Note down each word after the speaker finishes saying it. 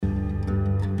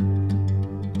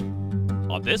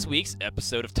On this week's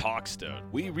episode of Talkstone,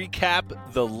 we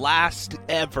recap the last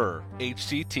ever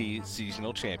HCT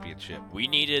Seasonal Championship. we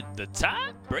needed the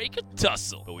tie-breaker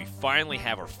tussle, but we finally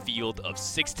have our field of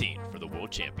 16 for the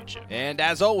World Championship. And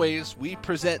as always, we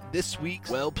present this week's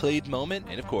well-played moment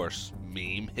and, of course,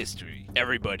 meme history.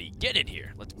 Everybody, get in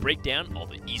here. Let's break down all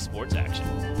the esports action.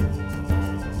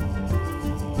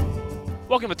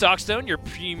 Welcome to Talkstone, your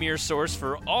premier source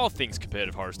for all things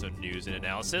competitive Hearthstone news and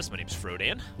analysis. My name's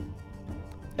Frodan.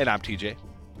 And I'm TJ.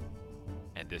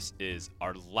 And this is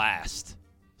our last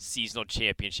seasonal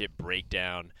championship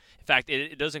breakdown. In fact,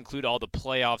 it does include all the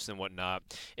playoffs and whatnot.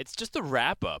 It's just a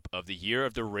wrap-up of the Year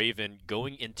of the Raven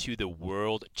going into the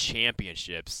World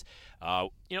Championships.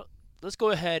 Let's go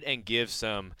ahead and give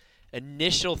some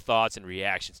initial thoughts and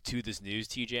reactions to this news,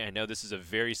 TJ. I know this is a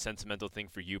very sentimental thing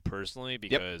for you personally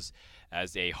because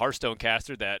as a Hearthstone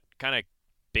caster that kind of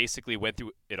basically went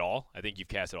through it all. I think you've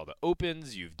casted all the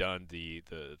opens, you've done the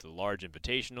large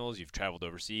invitationals, you've traveled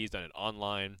overseas, done it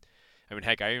online. I mean,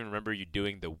 heck, I even remember you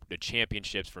doing the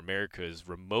championships for Americas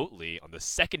remotely on the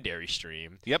secondary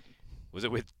stream. Yep. Was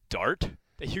it with Dart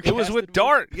that you It was casted with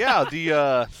Dart,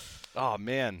 yeah. Oh,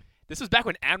 man. This was back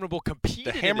when Admirable competed The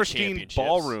in the Hammerstein championships.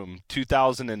 Ballroom,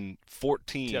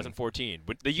 2014. 2014.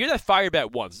 But the year that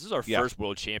Firebat won, this is our Yeah. first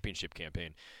World Championship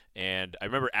campaign. And I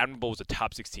remember Admirable was a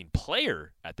top 16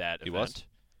 player at that event. He was.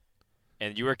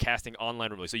 And you were casting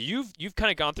online remotely. So you've kind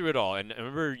of gone through it all. And I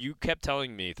remember you kept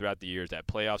telling me throughout the years that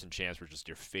playoffs and champs were just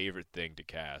your favorite thing to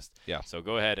cast. Yeah. So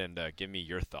go ahead and give me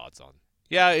your thoughts on.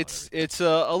 Yeah, it's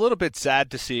a little bit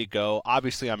sad to see it go.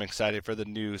 Obviously, I'm excited for the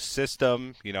new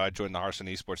system. You know, I joined the Hearthstone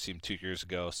Esports team 2 years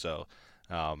ago, so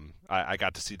I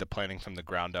got to see the planning from the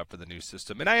ground up for the new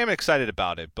system. And I am excited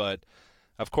about it, but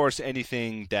of course,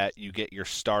 anything that you get your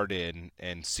start in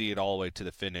and see it all the way to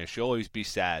the finish, you'll always be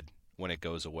sad when it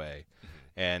goes away.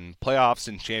 Mm-hmm. And playoffs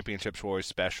and championships were always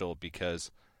special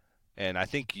because, and I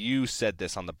think you said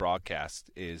this on the broadcast,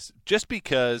 is just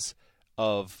because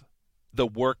of the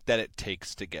work that it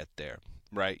takes to get there,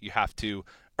 right? You have to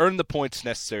earn the points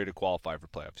necessary to qualify for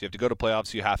playoffs. You have to go to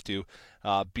playoffs. You have to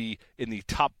be in the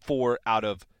top 4 out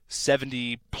of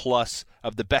 70 plus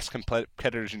of the best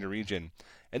competitors in your region.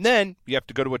 And then you have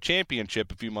to go to a championship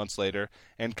a few months later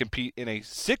and compete in a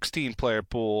 16-player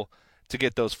pool to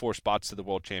get those 4 spots to the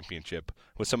World Championship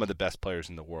with some of the best players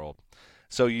in the world.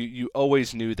 So you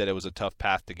always knew that it was a tough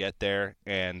path to get there,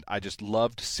 and I just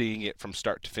loved seeing it from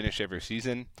start to finish every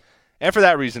season. And for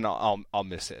that reason, I'll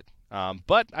miss it.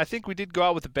 But I think we did go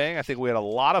out with a bang. I think we had a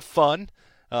lot of fun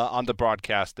on the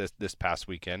broadcast this past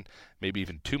weekend. Maybe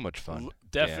even too much fun.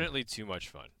 Definitely too much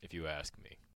fun, if you ask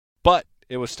me. But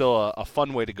it was still a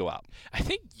fun way to go out. I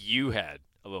think you had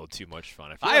a little too much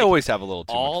fun. I always have a little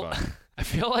too much fun. I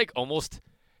feel like almost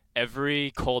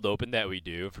every cold open that we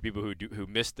do, for people who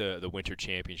missed the winter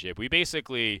championship, we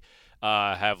basically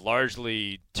have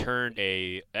largely turned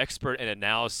a expert and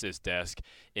analysis desk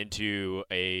into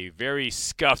a very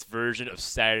scuffed version of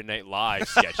Saturday Night Live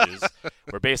sketches.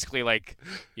 We're basically like,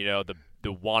 the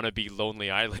wannabe Lonely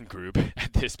Island group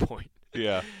at this point.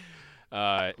 Yeah.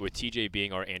 With TJ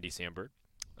being our Andy Samberg.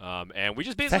 And we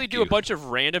just basically do a bunch of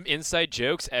random inside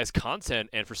jokes as content,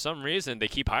 and for some reason, they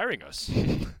keep hiring us.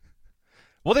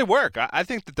 Well, they work. I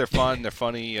think that they're fun. They're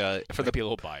funny. For Might be a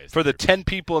little biased. For the 10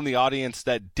 people in the audience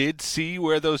that did see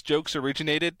where those jokes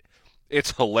originated,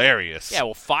 it's hilarious. Yeah,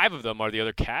 well, 5 of them are the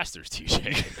other casters,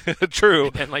 TJ.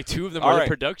 True. And like 2 of them are the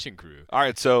production crew. All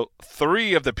right, so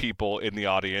 3 of the people in the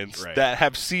audience that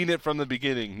have seen it from the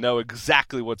beginning know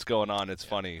exactly what's going on. It's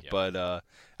funny, but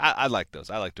I like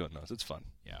those. I like doing those. It's fun.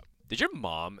 Yeah. Did your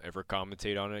mom ever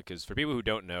commentate on it? Because for people who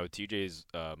don't know, TJ's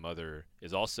mother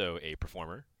is also a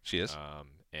performer. She is.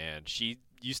 And she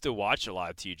used to watch a lot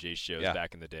of TJ's shows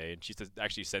back in the day, and she used to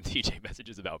actually send TJ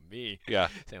messages about me. Yeah.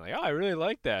 Saying like, "Oh, I really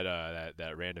like that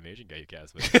random Asian guy you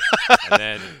cast with." And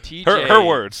then TJ, her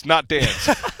words, not Dan's.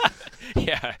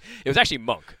 Yeah, it was actually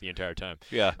Monk the entire time.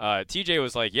 Yeah. TJ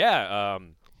was like, "Yeah,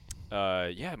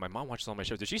 my mom watches all my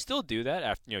shows." Does she still do that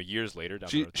after years later?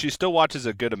 She still watches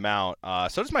a good amount.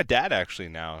 So does my dad actually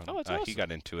now. Oh, that's awesome. He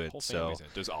got into it. So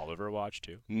does Oliver watch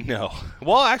too? No.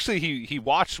 Well, actually, he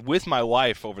watched with my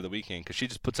wife over the weekend because she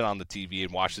just puts it on the TV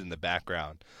and watches in the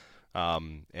background.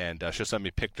 And she'll send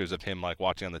me pictures of him like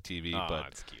watching on the TV. But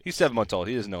that's cute. He's 7 months old.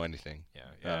 He doesn't know anything.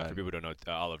 Yeah. For people who don't know,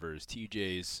 Oliver is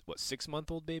TJ's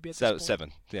 6-month-old baby at this point?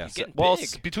 7. Yeah. Well,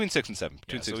 between 6 and 7.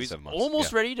 Between 6 so and he's 7 months.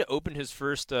 almost ready to open his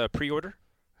first pre-order,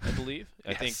 I believe.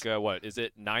 Yes. I think is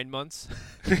it 9 months?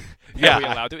 Yeah. Are we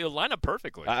allowed to? It'll line up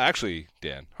perfectly. Actually,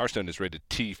 Dan, Hearthstone is rated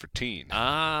T for teen.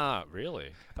 Ah,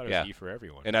 really? I thought it was E for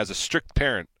everyone. And as a strict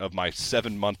parent of my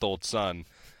 7-month-old son,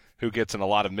 who gets in a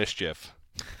lot of mischief,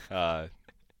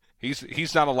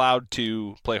 He's not allowed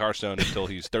to play Hearthstone until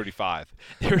he's 35.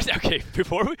 Okay,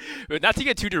 before we, not to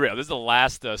get too derailed, this is the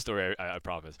last story, I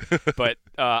promise. But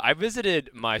I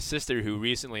visited my sister, who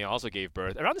recently also gave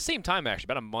birth, around the same time, actually,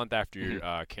 about a month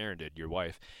after Karen did, your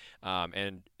wife.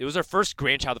 And it was our first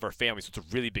grandchild of our family, so it's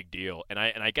a really big deal. And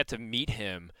I get to meet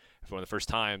him for one of the first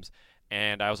times.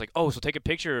 And I was like, oh, so take a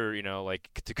picture, like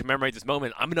to commemorate this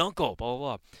moment. I'm an uncle, blah, blah,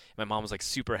 blah. My mom was like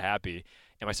super happy.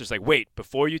 And my sister's like, wait,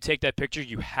 before you take that picture,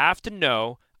 you have to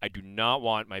know I do not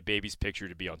want my baby's picture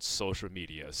to be on social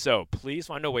media. So please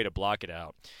find a way to block it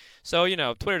out. So,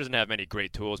 Twitter doesn't have many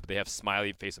great tools, but they have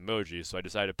smiley face emojis. So I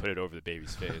decided to put it over the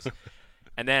baby's face.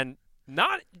 And then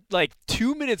not like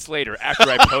 2 minutes later after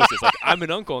I post this, like, I'm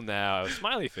an uncle now,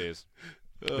 smiley face.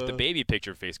 With the baby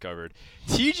picture face covered,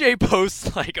 TJ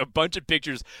posts like a bunch of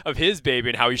pictures of his baby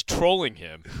and how he's trolling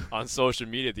him on social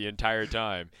media the entire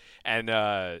time. And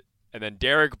then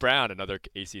Derek Brown, another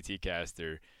ACT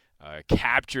caster,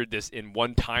 captured this in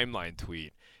one timeline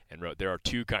tweet and wrote, "There are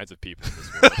two kinds of people in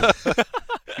this world."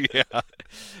 Yeah.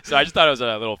 So I just thought it was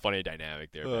a little funny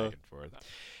dynamic there, back and forth.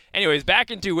 Anyways, back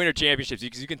into Winter Championships,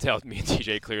 because you can tell me and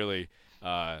TJ clearly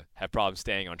have problems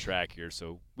staying on track here,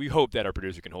 so we hope that our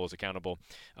producer can hold us accountable.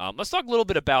 Let's talk a little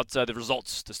bit about the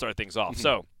results to start things off.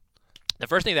 So the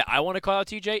first thing that I want to call out,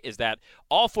 TJ, is that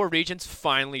all four regions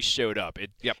finally showed up.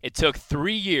 It took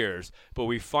 3 years, but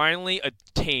we finally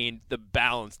attained the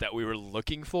balance that we were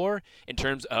looking for in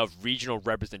terms of regional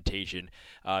representation.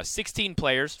 16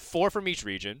 players, 4 from each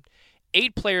region,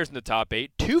 8 players in the top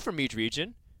 8, 2 from each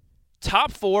region,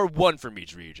 top 4, 1 from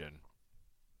each region.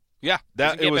 Yeah,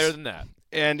 it was better than that.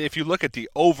 And if you look at the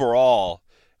overall,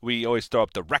 we always throw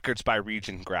up the records by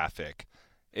region graphic.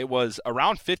 It was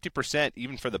around 50%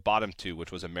 even for the bottom two,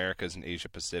 which was Americas and Asia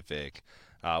Pacific,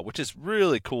 which is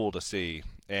really cool to see.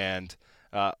 And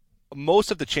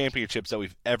most of the championships that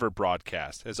we've ever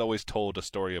broadcast has always told a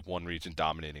story of one region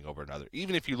dominating over another.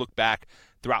 Even if you look back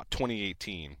throughout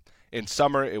 2018, in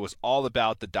summer it was all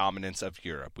about the dominance of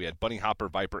Europe. We had Bunny Hopper,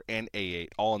 Viper, and A8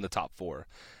 all in the top 4.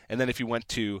 And then if you went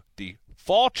to the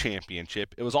fall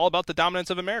championship, it was all about the dominance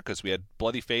of Americas. We had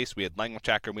Bloody Face, we had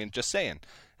Langwachacker, we had Just Sayin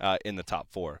in the top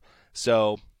 4.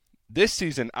 So this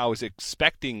season, I was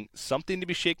expecting something to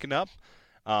be shaken up.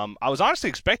 I was honestly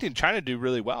expecting China to do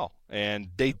really well, and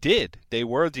they did. They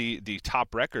were the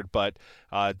top record, but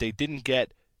they didn't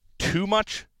get too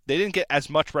much. They didn't get as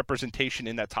much representation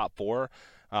in that top 4.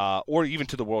 Or even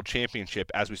to the World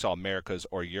Championship as we saw Americas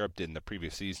or Europe did in the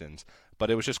previous seasons. But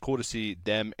it was just cool to see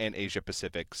them and Asia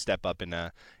Pacific step up in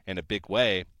a big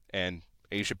way. And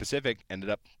Asia Pacific ended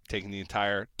up taking the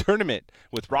entire tournament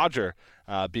with Roger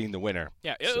being the winner.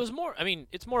 Yeah, it was more. I mean,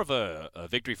 it's more of a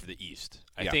victory for the East.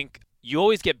 I think you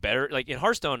always get better. Like in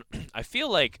Hearthstone, I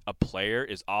feel like a player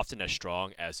is often as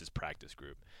strong as his practice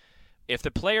group. If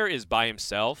the player is by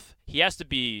himself, he has to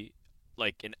be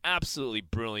like an absolutely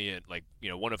brilliant, like,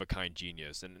 one of a kind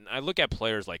genius. And I look at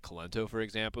players like Kolento, for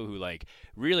example, who like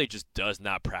really just does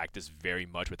not practice very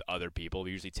much with other people.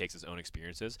 He usually takes his own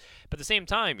experiences. But at the same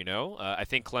time, I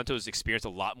think Kolento has experienced a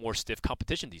lot more stiff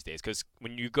competition these days, because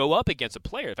when you go up against a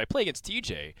player, if I play against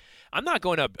TJ, I'm not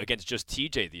going up against just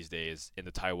TJ these days in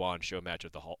the Taiwan show match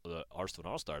of the Hearthstone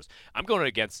All-Stars. I'm going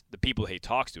against the people he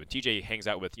talks to. And TJ hangs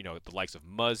out with, the likes of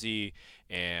Muzzy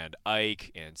and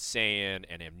Ike and Saiyan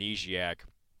and Amnesiac.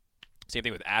 Same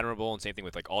thing with Admirable, and same thing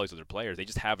with like all these other players. They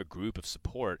just have a group of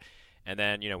support, and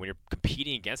then when you're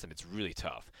competing against them, it's really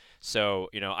tough. So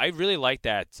I really like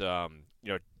that.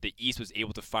 The East was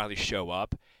able to finally show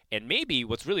up, and maybe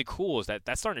what's really cool is that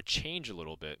that's starting to change a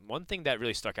little bit. One thing that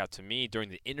really stuck out to me during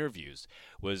the interviews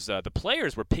was the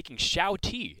players were picking Xiao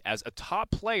Ti as a top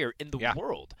player in the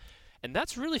world, and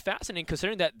that's really fascinating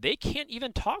considering that they can't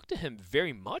even talk to him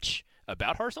very much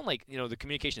about Hearthstone. Like the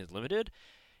communication is limited.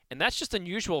 And that's just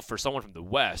unusual for someone from the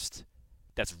West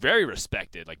that's very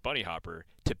respected, like Bunny Hopper,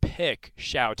 to pick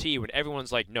Xiao Ti when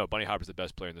everyone's like, no, Bunny Hopper's the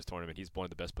best player in this tournament. He's one of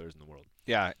the best players in the world.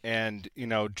 Yeah, and,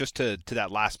 just to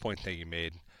that last point that you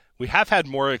made, we have had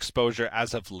more exposure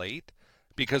as of late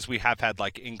because we have had,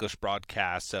 like, English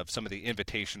broadcasts of some of the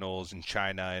invitationals in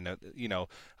China and,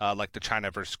 like the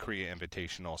China versus Korea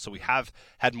invitational. So we have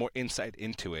had more insight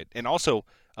into it. And also,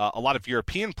 a lot of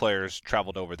European players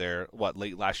traveled over there,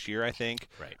 late last year, I think,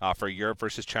 for Europe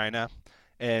versus China.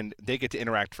 And they get to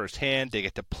interact firsthand. They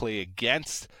get to play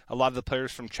against a lot of the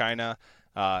players from China.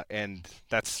 And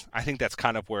I think that's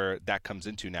kind of where that comes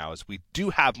into now, is we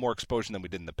do have more exposure than we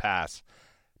did in the past,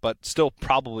 but still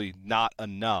probably not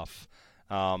enough.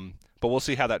 But we'll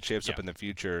see how that shapes up in the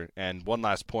future. And one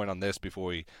last point on this before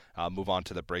we move on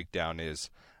to the breakdown is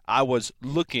I was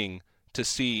looking to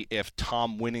see if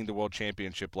Tom winning the World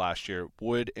Championship last year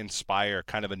would inspire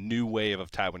kind of a new wave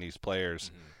of Taiwanese players.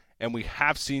 Mm-hmm. And we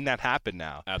have seen that happen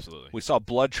now. Absolutely. We saw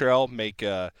Blood Trail make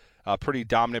a pretty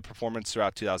dominant performance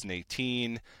throughout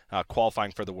 2018,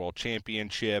 qualifying for the World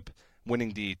Championship,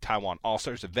 winning the Taiwan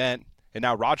All-Stars event, and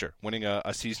now Roger winning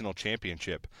a seasonal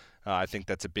championship. I think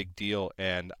that's a big deal,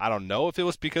 and I don't know if it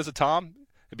was because of Tom,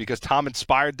 because Tom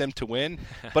inspired them to win,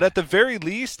 but at the very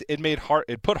least, it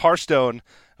put Hearthstone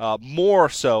more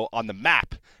so on the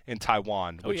map in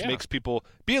Taiwan, which makes people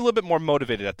be a little bit more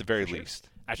motivated at the very least.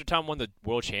 After Tom won the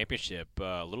World Championship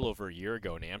a little over a year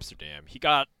ago in Amsterdam, he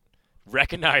got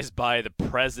recognized by the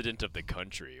president of the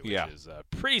country, which is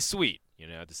pretty sweet,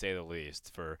 to say the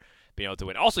least, for being able to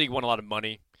win. Also, he won a lot of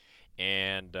money,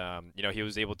 and he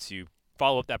was able to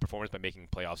follow up that performance by making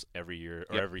playoffs every year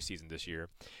or every season this year.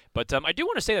 But I do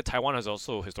want to say that Taiwan has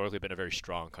also historically been a very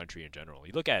strong country in general.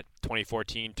 You look at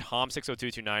 2014, Tom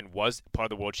 60229 was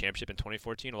part of the World Championship in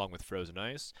 2014 along with Frozen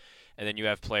Ice. And then you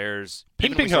have players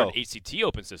Ping even with an HCT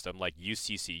Open system like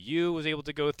UCCU was able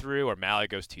to go through, or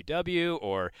Malagos TW,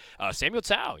 or Samuel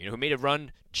Tsao, who made a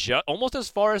run almost as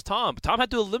far as Tom. Tom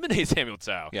had to eliminate Samuel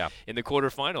Tsao in the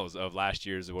quarterfinals of last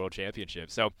year's World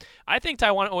Championship. So I think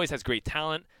Taiwan always has great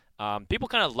talent. People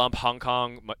kind of lump Hong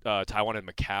Kong, Taiwan, and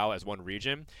Macau as one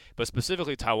region, but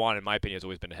specifically Taiwan, in my opinion, has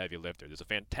always been a heavy lifter. There's a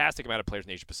fantastic amount of players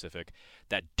in Asia Pacific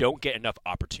that don't get enough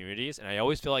opportunities, and I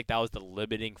always feel like that was the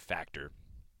limiting factor.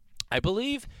 I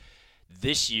believe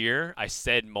this year, I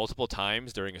said multiple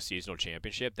times during a seasonal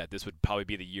championship that this would probably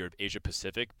be the year of Asia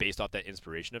Pacific based off that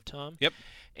inspiration of Tom. Yep.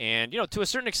 And, to a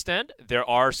certain extent, there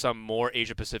are some more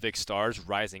Asia Pacific stars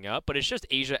rising up, but it's just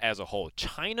Asia as a whole.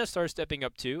 China starts stepping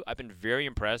up too. I've been very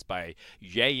impressed by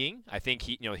Ye Ying. I think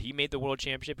he made the World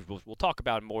Championship. We'll talk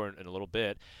about it more in a little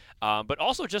bit. But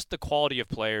also just the quality of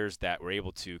players that were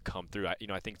able to come through.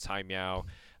 I think Tsai Miao,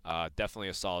 definitely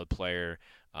a solid player.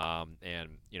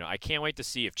 And I can't wait to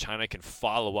see if China can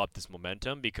follow up this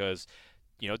momentum because,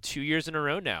 2 years in a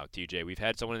row now, TJ, we've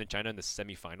had someone in China in the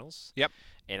semifinals. Yep.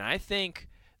 And I think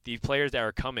the players that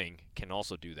are coming can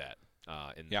also do that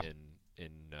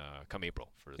come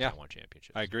April for the Taiwan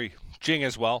Championship. I agree. Jing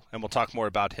as well, and we'll talk more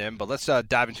about him. But let's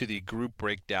dive into the group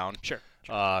breakdown. Sure.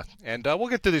 And we'll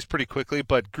get through these pretty quickly.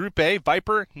 But Group A,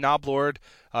 Viper, Noblord,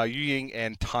 Yu Ying,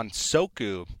 and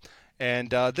Tansoku.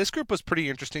 And this group was pretty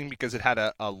interesting because it had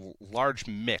a large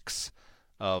mix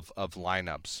of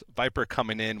lineups. Viper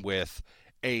coming in with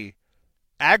a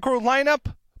aggro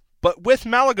lineup, but with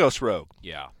Malagos Rogue.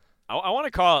 Yeah. I want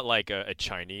to call it like a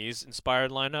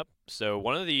Chinese-inspired lineup. So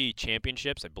one of the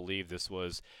championships, I believe this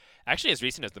was actually as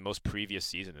recent as the most previous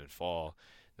season in fall,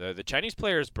 the Chinese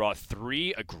players brought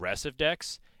 3 aggressive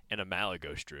decks and a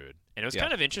Malagos Druid. And it was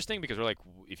kind of interesting because we're like,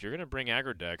 if you're going to bring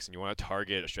aggro decks and you want to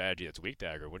target a strategy that's weak to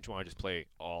aggro, wouldn't you want to just play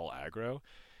all aggro?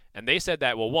 And they said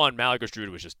that, well, one, Malagos Druid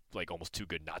was just like almost too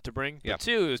good not to bring. Yep. But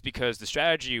 2 is because the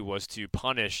strategy was to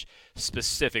punish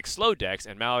specific slow decks,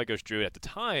 and Malagos Druid at the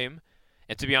time,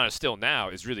 and to be honest still now,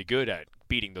 is really good at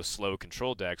beating those slow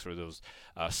control decks or those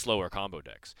slower combo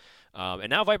decks. And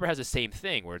now Viper has the same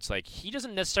thing where it's like he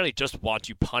doesn't necessarily just want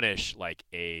to punish like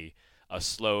a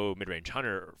slow mid-range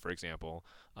hunter, for example,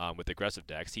 with aggressive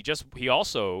decks. He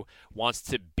also wants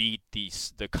to beat the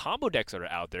combo decks that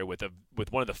are out there with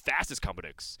one of the fastest combo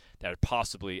decks that are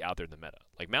possibly out there in the meta.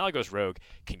 Like Malagos Rogue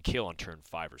can kill on turn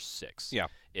 5 or 6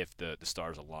 if the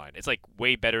stars align. It's like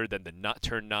way better than the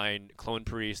turn 9 Clone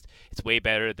Priest. It's way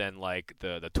better than like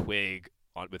the Twig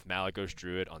with Malagos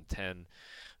Druid on 10.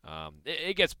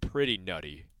 It gets pretty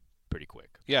nutty pretty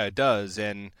quick. Yeah, it does.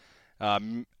 And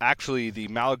actually, the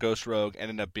Malagos Rogue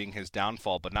ended up being his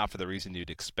downfall, but not for the reason you'd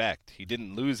expect. He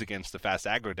didn't lose against the fast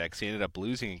aggro decks. He ended up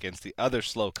losing against the other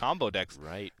slow combo decks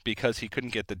because he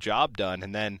couldn't get the job done.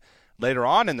 And then later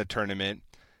on in the tournament,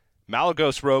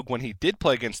 Malagos Rogue, when he did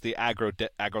play against the aggro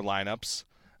lineups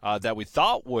that we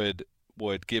thought would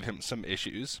give him some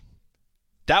issues,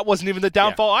 that wasn't even the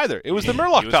downfall either. It was the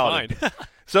Murloc Paladin.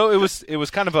 So it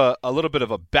was kind of a little bit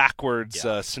of a backwards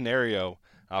scenario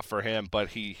for him, but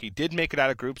he did make it out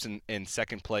of groups in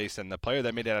second place, and the player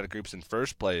that made it out of groups in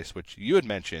first place, which you had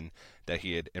mentioned that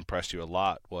he had impressed you a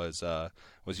lot, was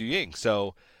Yu Ying.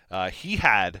 So he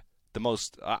had the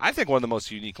most, I think, one of the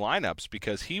most unique lineups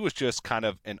because he was just kind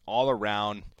of an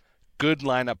all-around good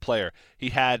lineup player. He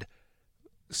had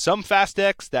some fast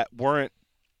decks that weren't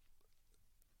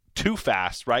too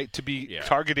fast, right, to be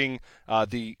targeting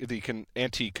the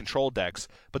anti-control decks.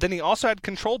 But then he also had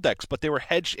control decks, but they were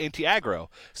hedged anti-aggro.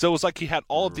 So it was like he had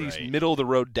all of these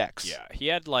middle-of-the-road decks. Yeah, he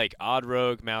had like Odd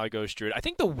Rogue, Malygos, Druid. I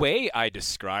think the way I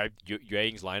described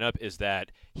Yang's lineup is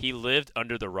that he lived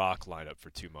under the rock lineup for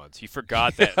 2 months. He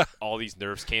forgot that all these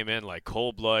nerfs came in, like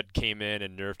Cold Blood came in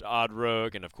and nerfed Odd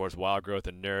Rogue, and of course Wild Growth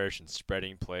and Nourish and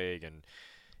Spreading Plague and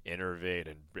Innervate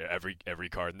and every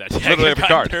card in that deck. Literally every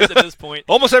card at this point.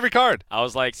 Almost every card. I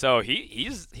was like, so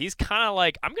he's kind of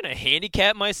like, I'm gonna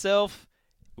handicap myself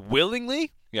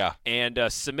willingly, and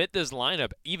submit this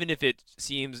lineup, even if it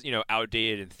seems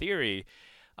outdated in theory,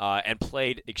 and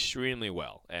played extremely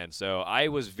well. And so I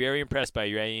was very impressed by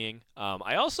Yang.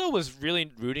 I also was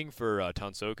really rooting for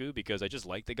Tansoku because I just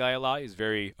like the guy a lot. He's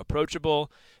very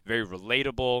approachable, very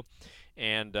relatable.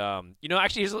 And,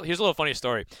 actually, here's a little funny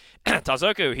story.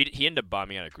 Tansoku, he ended up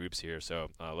bombing out of groups here, so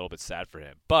a little bit sad for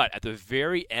him. But at the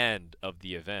very end of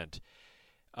the event,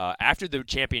 after the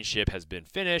championship has been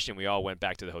finished and we all went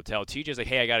back to the hotel, TJ's like,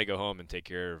 hey, I got to go home and take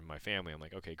care of my family. I'm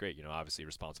like, okay, great. Obviously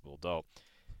responsible adult.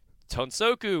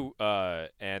 Tansoku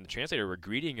and the translator were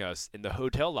greeting us in the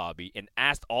hotel lobby and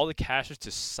asked all the cashers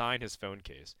to sign his phone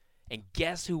case. And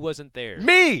guess who wasn't there?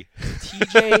 Me!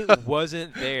 TJ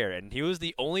wasn't there, and he was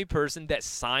the only person that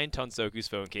signed Tansoku's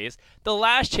phone case the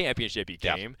last championship he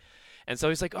came. And so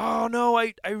he's like, oh, no,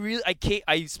 I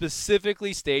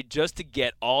specifically stayed just to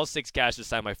get all 6 cashers to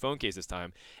sign my phone case this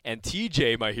time. And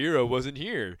TJ, my hero, wasn't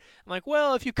here. I'm like,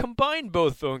 well, if you combine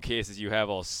both phone cases, you have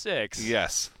all 6.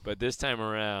 Yes. But this time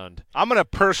around, I'm going to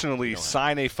personally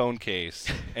sign a phone case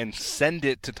and send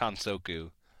it to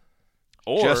Tansoku.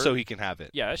 Just so he can have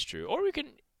it. Yeah, that's true. Or we can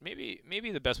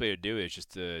maybe the best way to do it is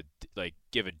just to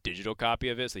give a digital copy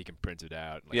of it so you can print it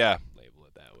out and label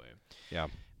it that way. Yeah.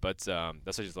 But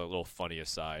that's just a little funny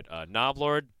aside.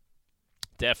 Noblord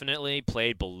definitely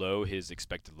played below his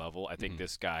expected level. I think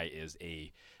this guy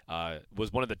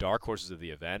was one of the dark horses of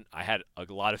the event. I had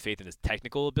a lot of faith in his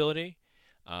technical ability.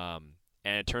 And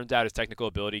it turns out his technical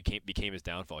ability became his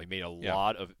downfall. He made a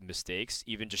lot of mistakes,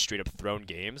 even just straight up thrown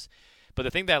games. But the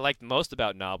thing that I liked most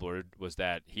about Noblord was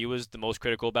that he was the most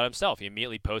critical about himself. He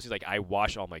immediately posted, I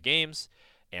watched all my games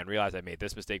and realized I made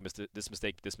this mistake,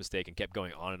 and kept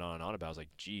going on and on and on about it. I was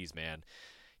like, geez, man.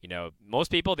 Most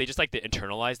people, they just like to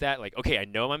internalize that. Like, okay, I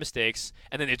know my mistakes.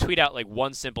 And then they tweet out,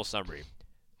 one simple summary.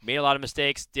 Made a lot of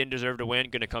mistakes, didn't deserve to win,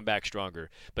 going to come back stronger.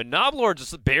 But Noblord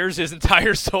just bears his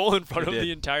entire soul in front of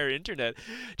the entire internet,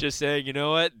 just saying, you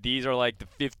know what, these are the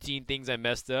 15 things I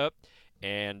messed up.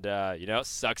 And,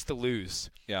 sucks to lose.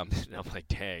 Yeah. And I'm like,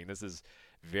 dang, this is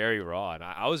very raw. And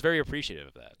I was very appreciative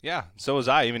of that. Yeah, so was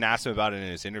I. Even asked him about it in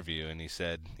his interview, and he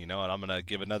said, you know what, I'm going to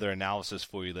give another analysis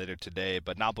for you later today.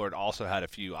 But Noblord also had a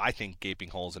few, I think, gaping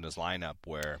holes in his lineup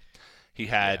where he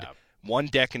had one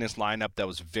deck in his lineup that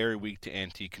was very weak to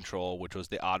anti-control, which was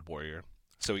the Odd Warrior.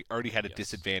 So he already had a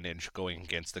disadvantage going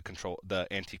against the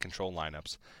anti-control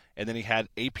lineups. And then he had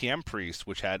APM Priest,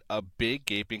 which had a big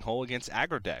gaping hole against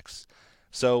aggro decks.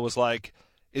 So it was like,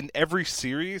 in every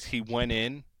series, he went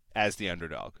in as the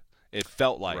underdog. It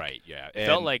felt like. Right, yeah. It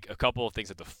felt like a couple of things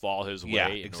had to fall his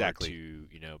way in order to,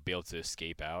 be able to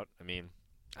escape out. I mean,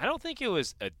 I don't think it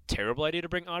was a terrible idea to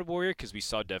bring Odd Warrior because we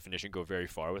saw Definition go very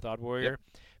far with Odd Warrior. Yep.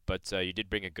 But you did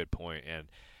bring a good point. And,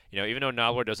 even though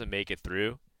Noblord doesn't make it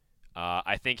through,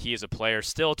 I think he is a player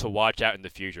still to watch out in the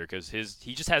future because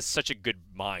he just has such a good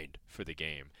mind for the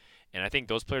game. And I think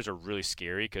those players are really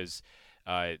scary because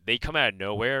they come out of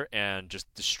nowhere and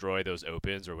just destroy those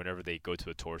opens or whenever they go to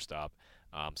a tour stop.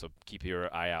 So keep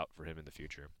your eye out for him in the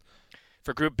future.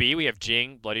 For Group B, we have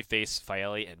Jing, Bloodyface,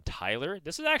 Faeli, and Tyler.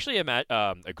 This is actually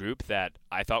a group that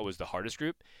I thought was the hardest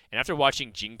group. And after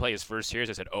watching Jing play his first series,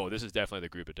 I said, oh, this is definitely the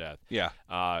group of death. Yeah.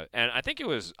 And I think it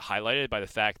was highlighted by the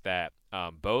fact that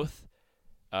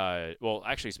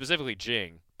specifically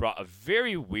Jing, brought a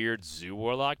very weird Zoo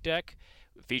Warlock deck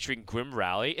featuring Grim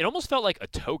Rally. It almost felt like a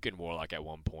token Warlock at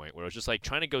one point, where it was just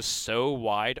trying to go so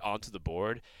wide onto the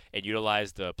board and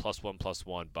utilize the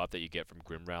 +1/+1 buff that you get from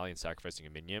Grim Rally and sacrificing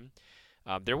a minion.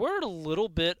 There was a little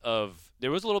bit of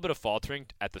faltering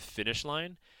at the finish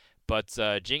line, but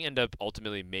Jing ended up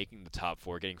ultimately making the top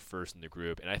 4, getting first in the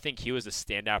group, and I think he was a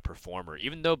standout performer.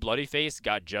 Even though Bloodyface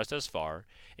got just as far,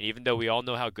 and even though we all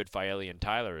know how good Faeli and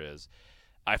Tyler is,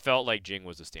 I felt like Jing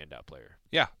was a standout player.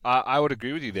 Yeah, I would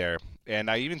agree with you there, and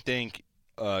I even think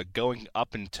going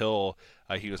up until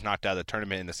he was knocked out of the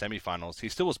tournament in the semifinals, he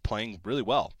still was playing really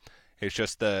well. It's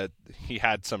just that he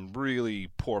had some really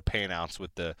poor payouts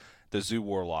with the Zoo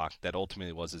Warlock that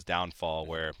ultimately was his downfall,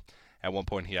 where at one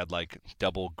point he had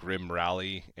double Grim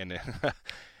Rally, and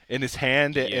in his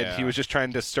hand, and Yeah. he was just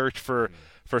trying to search for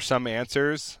some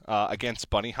answers against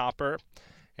Bunny Hopper,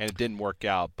 and it didn't work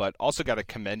out. But also got to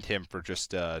commend him for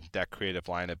just that creative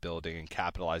lineup building and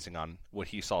capitalizing on what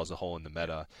he saw as a hole in the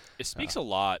meta. It speaks a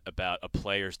lot about a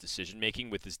player's decision-making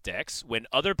with his decks. When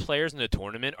other players in the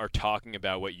tournament are talking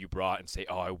about what you brought and say,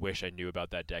 oh, I wish I knew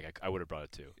about that deck, I would have brought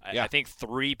it too. Yeah. I think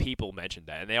 3 people mentioned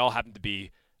that, and they all happened to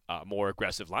be more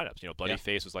aggressive lineups. Bloody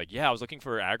Face was like, yeah, I was looking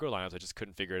for aggro lineups. I just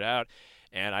couldn't figure it out.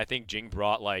 And I think Jing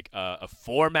brought like a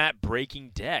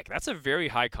format-breaking deck. That's a very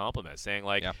high compliment, saying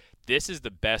like, this is the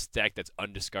best deck that's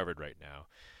undiscovered right now.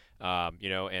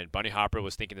 And Bunny Hopper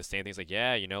was thinking the same things. Like,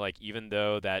 like even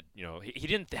though that, he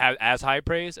didn't have as high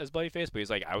praise as Bloody Face, but he's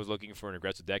like, I was looking for an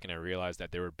aggressive deck, and I realized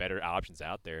that there were better options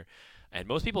out there. And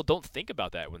most people don't think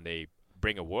about that when they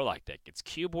bring a Warlock deck. It's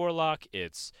Cube Warlock.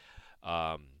 It's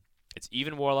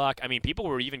even Warlock. I mean, people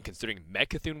were even considering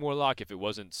Mecha'thun Warlock if it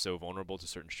wasn't so vulnerable to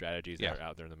certain strategies that are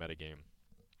out there in the metagame.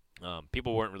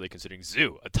 People weren't really considering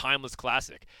Zoo, a timeless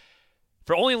classic.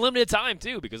 For only a limited time,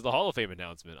 too, because of the Hall of Fame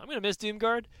announcement. I'm going to miss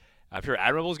Doomguard. I'm sure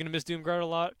Admirable's going to miss Doomguard a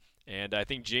lot. And I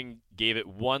think Jing gave it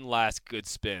one last good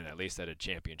spin, at least at a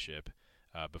championship,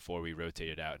 before we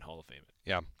rotated out in Hall of Fame.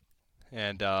 Yeah.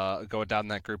 And going down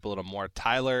that group a little more,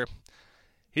 Tyler,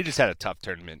 he just had a tough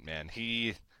tournament, man.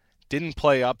 He didn't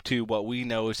play up to what we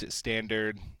know is his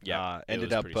standard.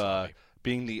 Ended up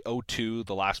being the 0-2,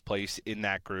 the last place in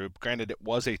that group. Granted, it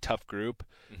was a tough group,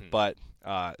 but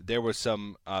there was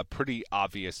some pretty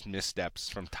obvious missteps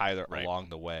from Tyler along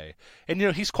the way. And,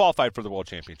 he's qualified for the World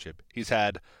Championship. He's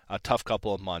had a tough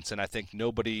couple of months, and I think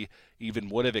nobody even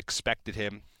would have expected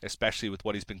him, especially with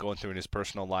what he's been going through in his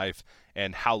personal life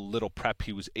and how little prep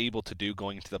he was able to do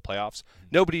going into the playoffs.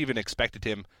 Nobody even expected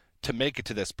him to make it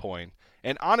to this point.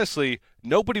 And honestly,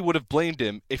 nobody would have blamed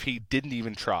him if he didn't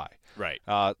even try. Right.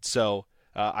 So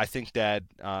I think that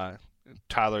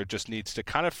Tyler just needs to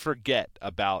kind of forget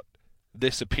about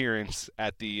this appearance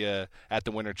at the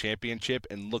Winter Championship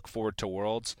and look forward to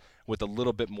Worlds with a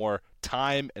little bit more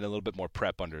time and a little bit more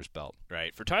prep under his belt.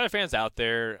 Right. For Tyler fans out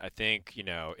there, I think,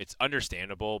 it's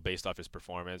understandable based off his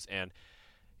performance. And,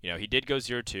 he did go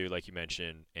 0-2, like you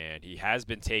mentioned, and he has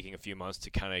been taking a few months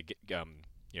to kind of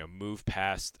move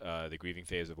past the grieving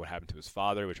phase of what happened to his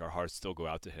father, which our hearts still go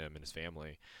out to him and his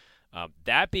family.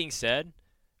 That being said,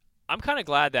 I'm kind of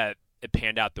glad that it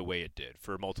panned out the way it did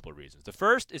for multiple reasons. The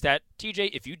first is that,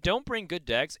 TJ, if you don't bring good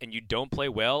decks and you don't play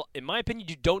well, in my opinion,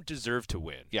 you don't deserve to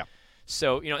win. Yeah.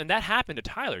 So, and that happened to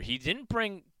Tyler. He didn't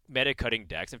bring meta-cutting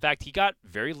decks. In fact, he got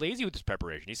very lazy with his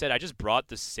preparation. He said, I just brought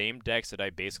the same decks that I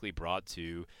basically brought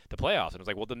to the playoffs. And I was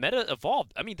like, well, the meta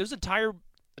evolved. I mean, there's an entire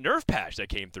nerf patch that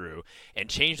came through and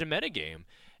changed the metagame,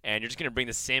 and you're just going to bring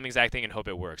the same exact thing and hope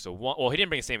it works. So, he didn't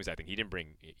bring the same exact thing. He didn't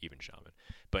bring even Shaman.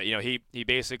 But, he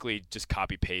basically just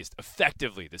copy-paste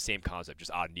effectively the same concept,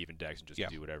 just odd and even decks and just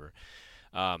do whatever.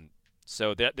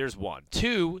 So there's one.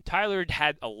 2, Tyler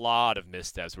had a lot of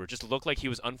missteps where it just looked like he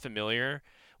was unfamiliar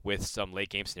with some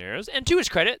late-game scenarios. And to his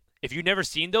credit, if you've never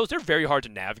seen those, they're very hard to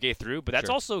navigate through. But that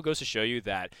also goes to show you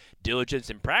that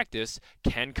diligence and practice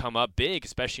can come up big,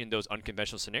 especially in those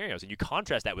unconventional scenarios. And you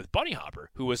contrast that with Bunny Hopper,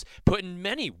 who was put in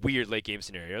many weird late-game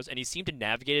scenarios, and he seemed to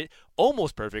navigate it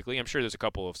almost perfectly. I'm sure there's a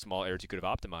couple of small errors he could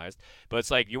have optimized. But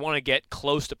it's like you want to get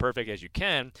close to perfect as you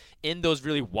can in those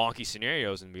really wonky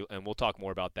scenarios, and we'll talk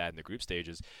more about that in the group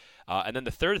stages. And then the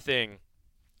third thing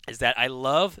is that I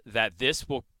love that this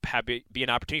will be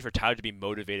an opportunity for Tyler to be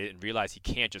motivated and realize he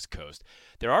can't just coast.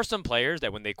 There are some players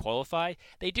that when they qualify,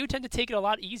 they do tend to take it a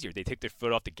lot easier. They take their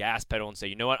foot off the gas pedal and say,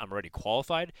 you know what, I'm already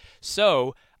qualified,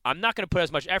 so I'm not going to put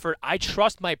as much effort. I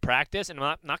trust my practice, and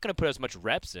I'm not going to put as much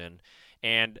reps in.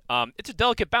 And it's a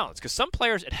delicate balance because some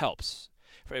players it helps.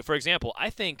 For example, I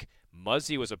think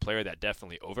Muzzy was a player that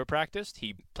definitely over-practiced.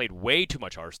 He played way too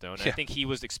much Hearthstone. And I think he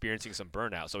was experiencing some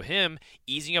burnout. So him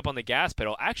easing up on the gas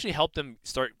pedal actually helped him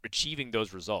start achieving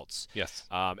those results. Yes.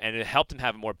 And it helped him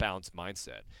have a more balanced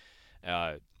mindset.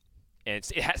 And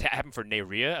it has happened for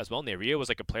Neyria as well. Neyria was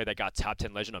like a player that got top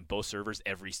 10 legend on both servers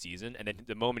every season. And then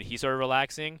the moment he started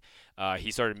relaxing, he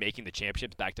started making the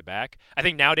championships back-to-back. I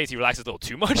think nowadays he relaxes a little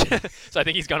too much. So I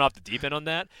think he's gone off the deep end on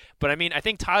that. But, I mean, I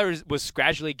think Tyler was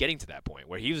gradually getting to that point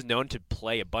where he was known to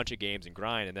play a bunch of games and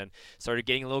grind and then started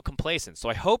getting a little complacent. So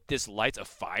I hope this lights a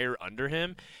fire under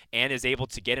him and is able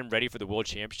to get him ready for the World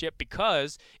Championship,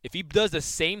 because if he does the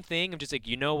same thing, I'm just like,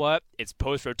 you know what? It's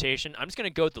post-rotation. I'm just going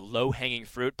to go with the low-hanging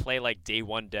fruit, play like day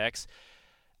one decks.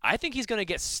 I think he's going to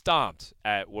get stomped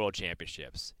at World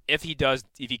Championships if he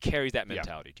carries that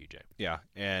mentality, TJ. Yeah,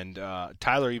 and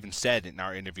Tyler even said in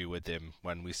our interview with him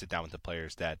when we sit down with the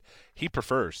players that he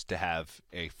prefers to have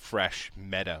a fresh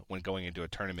meta when going into a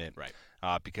tournament. Right.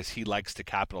 because he likes to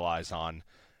capitalize on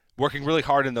working really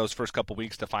hard in those first couple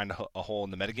weeks to find a hole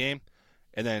in the metagame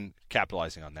and then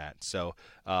capitalizing on that. So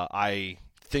I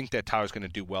think that Tyler's going to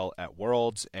do well at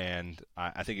Worlds, and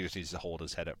I think he just needs to hold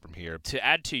his head up from here. To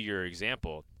add to your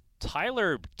example,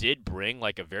 Tyler did bring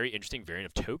like a very interesting variant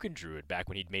of Token Druid back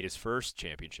when he'd made his first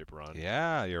championship run.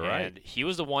 Yeah, you're right. And he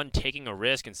was the one taking a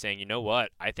risk and saying, you know what,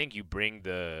 I think you bring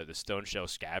the Stone Shell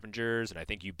Scavengers, and I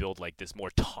think you build like this more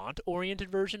taunt-oriented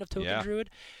version of Token Druid.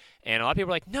 And a lot of people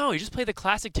are like, no, you just play the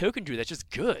classic Token Druid. That's just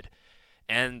good.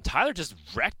 And Tyler just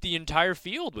wrecked the entire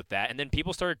field with that, and then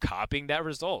people started copying that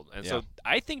result. And so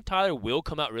I think Tyler will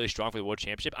come out really strong for the World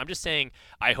Championship. I'm just saying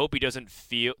I hope he doesn't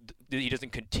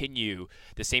continue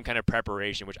the same kind of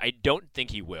preparation, which I don't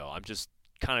think he will. I'm just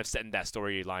kind of setting that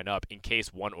storyline up in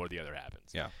case one or the other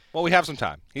happens. Yeah. Well, we have some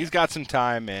time. He's got some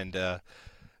time, and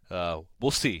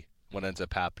we'll see what ends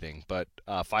up happening. But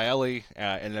Faeli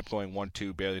ended up going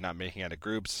 1-2, barely not making out of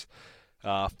groups.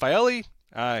 Faeli,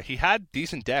 he had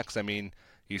decent decks. I mean,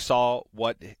 you saw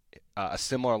what a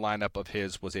similar lineup of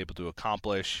his was able to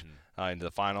accomplish into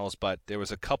the finals, but there was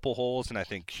a couple holes, and I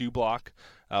think Q-Block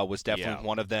was definitely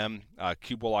one of them.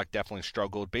 Q-Warlock definitely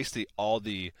struggled. Basically, all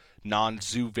the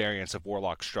non-Zoo variants of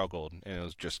Warlock struggled, and it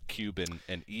was just Cube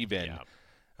and Even.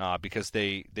 Because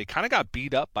they kind of got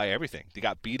beat up by everything. They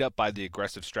got beat up by the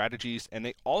aggressive strategies, and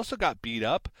they also got beat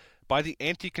up by the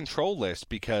anti-control list,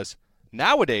 because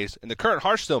nowadays, in the current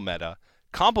Hearthstone meta,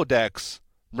 combo decks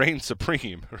reign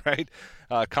supreme, right?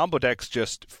 Combo decks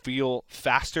just feel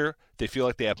faster. They feel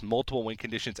like they have multiple win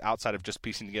conditions outside of just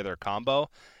piecing together a combo.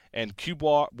 And Cube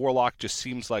Warlock just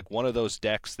seems like one of those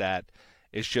decks that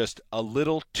is just a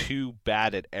little too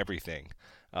bad at everything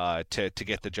to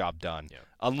get the job done.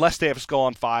 Unless they have Skull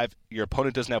on 5, your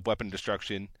opponent doesn't have Weapon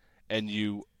Destruction, and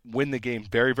you win the game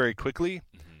very, very quickly,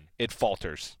 it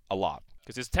falters a lot.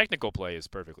 Because his technical play is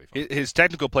perfectly fine. His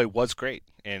technical play was great,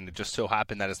 and it just so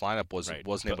happened that his lineup wasn't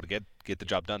able to get the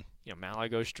job done.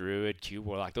 Malygos, Druid, Cube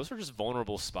Warlock, those are just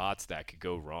vulnerable spots that could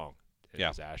go wrong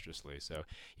disastrously. So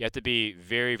you have to be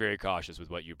very, very cautious with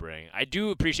what you bring. I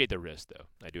do appreciate the risk, though.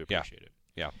 I do appreciate it.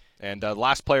 Yeah. And the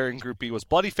last player in Group B was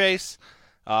Bloodyface.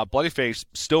 Bloodyface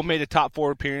still made a top 4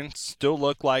 appearance, still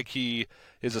looked like he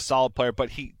is a solid player,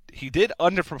 but he did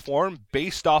underperform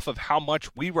based off of how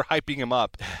much we were hyping him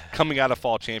up coming out of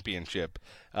Fall Championship.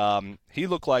 He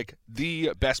looked like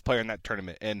the best player in that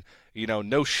tournament, and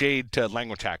no shade to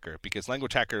Language Hacker, because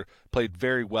Language Hacker played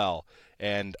very well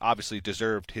and obviously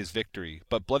deserved his victory.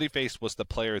 But Bloodyface was the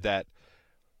player that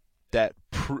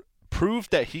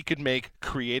proved that he could make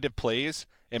creative plays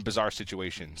in bizarre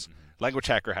situations. Language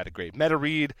Hacker had a great meta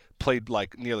read, played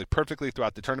like nearly perfectly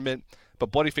throughout the tournament,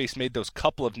 but Bloodyface made those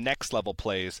couple of next-level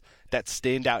plays that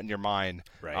stand out in your mind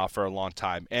for a long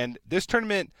time. And this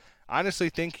tournament, I honestly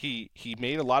think he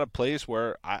made a lot of plays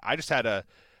where I just had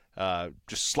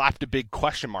just slapped a big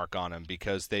question mark on him,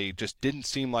 because they just didn't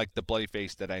seem like the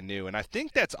Bloodyface that I knew. And I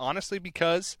think that's honestly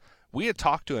because we had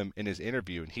talked to him in his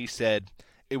interview, and he said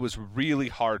it was really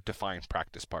hard to find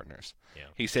practice partners.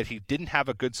 He said he didn't have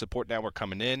a good support network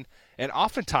coming in, and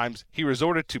oftentimes he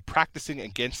resorted to practicing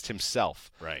against himself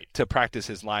to practice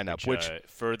his lineup, which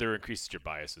further increases your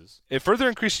biases. It further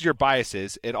increases your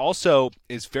biases. It also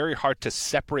is very hard to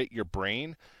separate your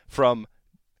brain from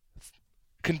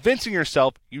convincing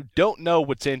yourself you don't know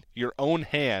what's in your own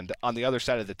hand on the other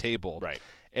side of the table.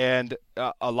 And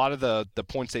a lot of the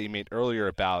points that you made earlier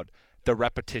about the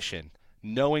repetition,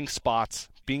 knowing spots,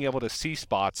 being able to see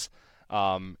spots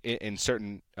in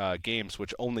certain games,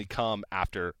 which only come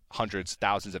after hundreds,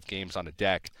 thousands of games on a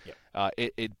deck.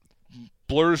 It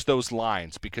blurs those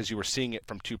lines because you were seeing it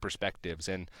from two perspectives.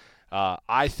 And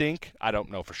I don't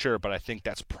know for sure, but I think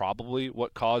that's probably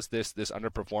what caused this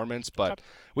underperformance. But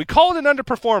we call it an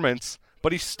underperformance,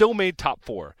 but he still made top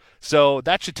 4. So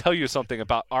that should tell you something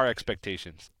about our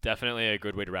expectations. Definitely a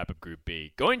good way to wrap up Group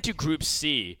B. Going to Group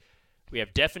C, we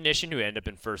have Definition, who ended up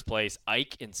in first place,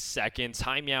 Ike in second,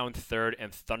 Tai Meow in third,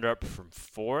 and ThunderUp from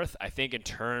fourth. I think in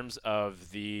terms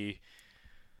of the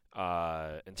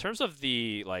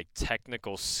like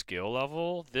technical skill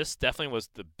level, this definitely was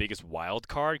the biggest wild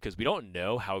card, because we don't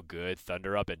know how good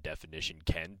ThunderUp and Definition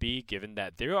can be, given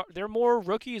that they're more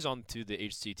rookies onto the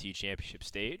HCT championship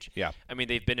stage. I mean,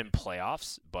 they've been in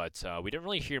playoffs, but we didn't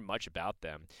really hear much about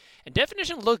them. And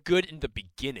Definition looked good in the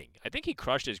beginning. I think he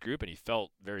crushed his group and he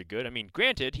felt very good. I mean,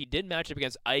 granted, he did match up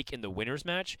against Ike in the winners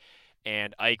match,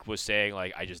 and Ike was saying,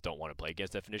 like, I just don't want to play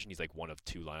against Definition. He's like one of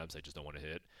 2 lineups I just don't want to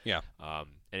hit. And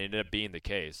it ended up being the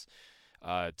case.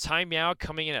 Tai Meow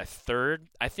coming in at third.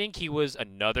 I think he was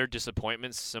another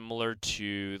disappointment, similar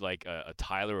to like a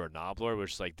Tyler or Nobler,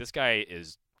 which is like, this guy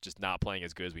is just not playing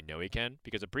as good as we know he can.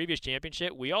 Because the previous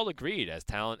championship, we all agreed as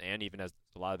talent and even as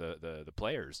a lot of the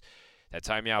players that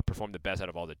Time Yao performed the best out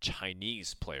of all the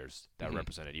Chinese players that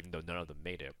represented, even though none of them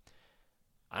made it.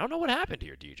 I don't know what happened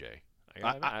here, DJ.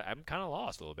 I'm kind of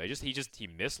lost a little bit. He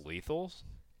missed lethals.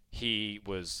 He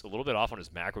was a little bit off on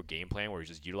his macro game plan where he's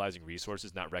just utilizing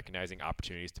resources, not recognizing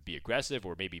opportunities to be aggressive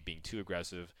or maybe being too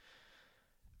aggressive.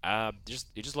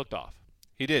 He just looked off.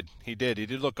 He did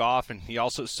look off, and he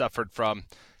also suffered from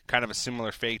kind of a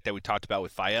similar fate that we talked about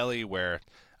with Faeli, where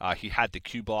he had the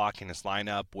Q block in his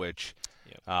lineup, which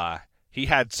he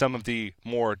had some of the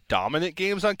more dominant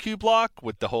games on Q block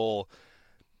with the whole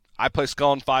I play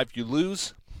Skull and 5, you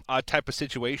lose type of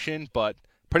situation, but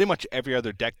pretty much every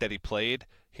other deck that he played,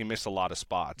 he missed a lot of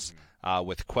spots.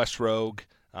 With Quest Rogue,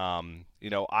 I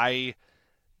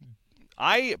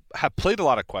have played a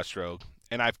lot of Quest Rogue,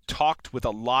 and I've talked with a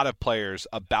lot of players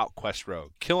about Quest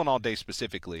Rogue, Killing All Day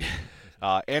specifically,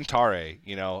 and Tare.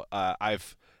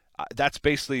 That's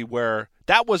basically where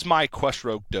that was my Quest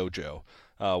Rogue dojo,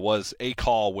 was a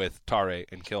call with Tare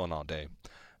and Killing All Day,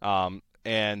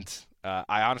 and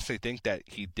I honestly think that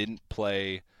he didn't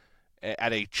play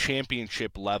at a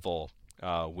championship level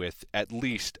with at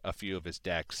least a few of his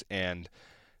decks, and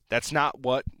that's not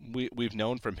what we've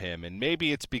known from him. And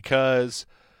maybe it's because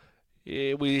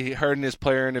we heard in his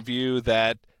player interview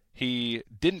that he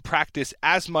didn't practice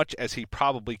as much as he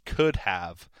probably could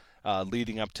have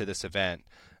leading up to this event.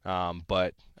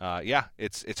 But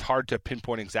it's hard to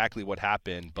pinpoint exactly what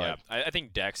happened. But I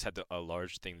think Dex had a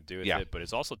large thing to do with it, but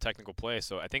it's also technical play.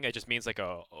 So I think that just means like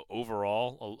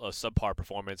overall a subpar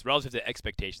performance relative to the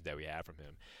expectations that we have from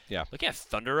him. Yeah. Looking at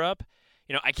Thunder Up,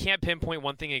 I can't pinpoint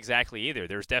one thing exactly either.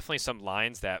 There's definitely some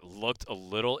lines that looked a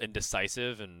little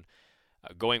indecisive and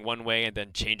going one way and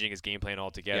then changing his game plan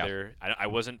altogether. Yeah. I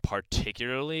wasn't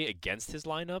particularly against his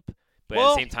lineup. But at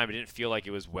the same time, it didn't feel like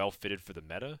it was well fitted for the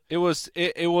meta. It was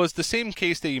the same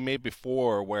case that you made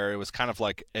before, where it was kind of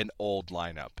like an old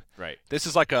lineup. Right. This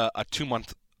is like a 2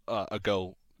 month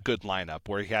ago good lineup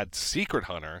where he had Secret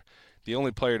Hunter, the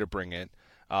only player to bring it.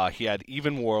 He had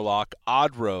Even Warlock,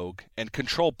 Odd Rogue, and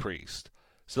Control Priest.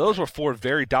 So those were 4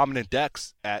 very dominant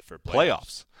decks for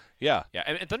playoffs. Yeah. Yeah,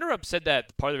 and Thunder Up said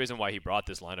that part of the reason why he brought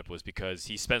this lineup was because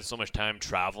he spent so much time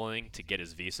traveling to get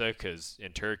his visa, because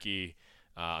in Turkey,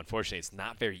 unfortunately, it's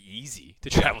not very easy to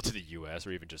travel to the U.S.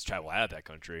 or even just travel out of that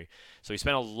country. So he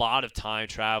spent a lot of time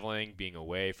traveling, being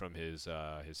away from his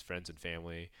friends and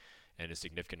family and his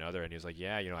significant other. And he was like,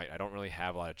 I don't really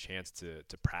have a lot of chance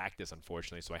to practice,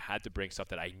 unfortunately. So I had to bring stuff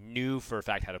that I knew for a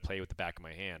fact how to play with the back of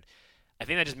my hand. I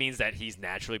think that just means that he's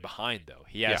naturally behind, though.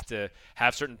 He has to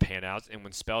have certain panouts. And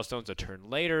when Spellstone's a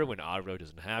turn later, when Odd Rogue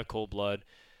doesn't have Cold Blood,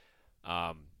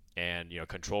 and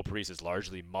Control Priest is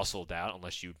largely muscled out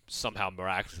unless you somehow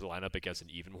miraculously line up against an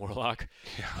Even Warlock.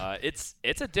 Yeah. It's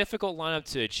a difficult lineup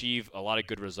to achieve a lot of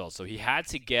good results. So he had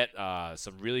to get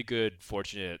some really good,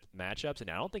 fortunate matchups,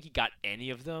 and I don't think he got any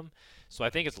of them. So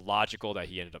I think it's logical that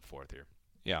he ended up 4th here.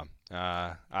 Yeah,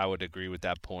 I would agree with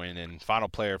that point. And final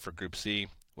player for Group C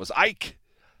was Ike.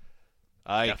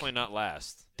 Definitely not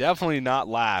last. Definitely not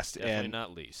last. Definitely and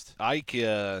not least. Ike,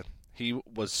 he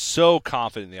was so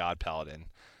confident in the Odd Paladin.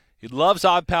 He loves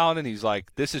Odd Paladin. He's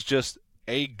like, this is just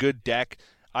a good deck.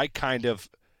 I kind of,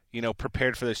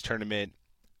 prepared for this tournament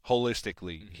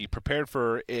holistically. Mm-hmm. He prepared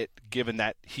for it given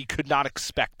that he could not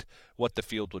expect what the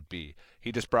field would be.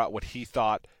 He just brought what he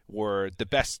thought were the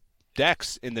best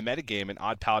decks in the metagame, and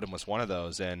Odd Paladin was one of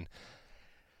those. And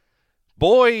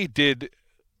boy, did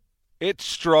it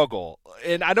struggle.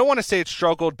 And I don't want to say it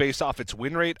struggled based off its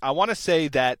win rate. I want to say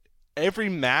that every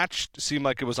match seemed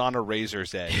like it was on a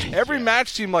razor's edge. Every match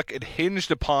seemed like it hinged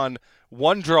upon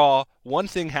one draw, one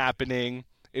thing happening.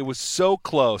 It was so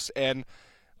close. And,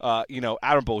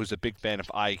 Admirable, who's a big fan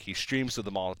of Ike, he streams with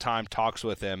him all the time, talks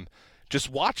with him. Just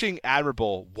watching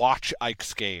Admirable watch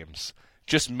Ike's games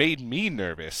just made me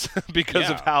nervous because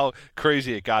of how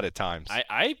crazy it got at times.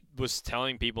 I was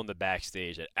telling people in the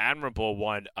backstage that Admirable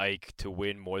wanted Ike to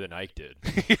win more than Ike did.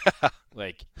 Yeah.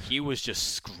 Like, he was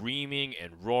just screaming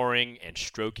and roaring and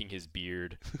stroking his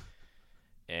beard.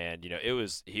 And,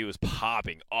 he was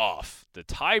popping off. The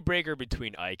tiebreaker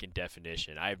between Ike and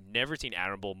Definition. I've never seen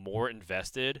Admirable more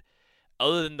invested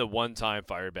other than the one time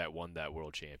Firebat won that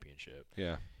world championship.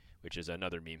 Yeah. Which is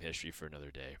another meme history for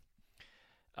another day.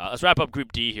 Let's wrap up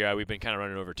Group D here. We've been kind of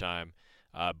running over time.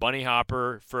 Bunny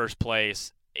Hopper, first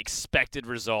place. Expected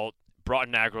result. Brought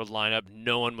an aggro lineup.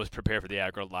 No one was prepared for the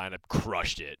aggro lineup.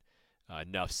 Crushed it.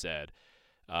 Enough said.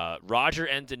 Roger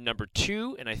ended number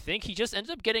 2, and I think he just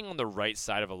ended up getting on the right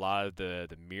side of a lot of the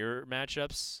mirror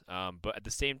matchups. But at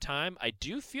the same time, I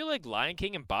do feel like Lion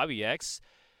King and Bobby X,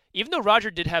 Even though Roger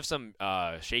did have some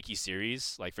shaky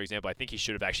series, like for example, I think he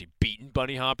should have actually beaten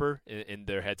Bunny Hopper in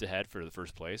their head-to-head for the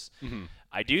first place. Mm-hmm.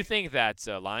 I do think that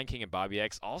Lion King and Bobby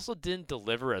X also didn't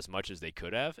deliver as much as they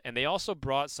could have, and they also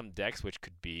brought some decks which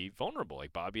could be vulnerable.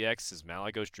 Like Bobby X's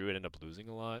Malagos Druid ended up losing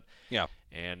a lot. Yeah.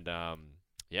 And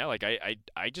like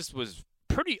I just was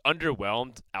pretty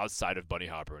underwhelmed outside of Bunny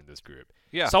Hopper in this group.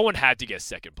 Yeah. Someone had to get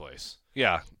second place.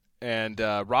 Yeah. And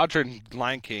Roger and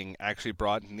Lion King actually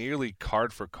brought nearly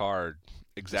card for card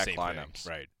exact Same lineups.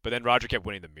 thing, right. But then Roger kept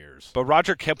winning the mirrors. But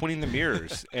Roger kept winning the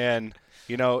mirrors. And,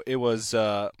 it was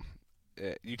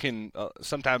you can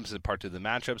sometimes it's part of the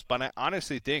matchups, but I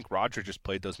honestly think Roger just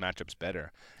played those matchups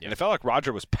better. Yep. And it felt like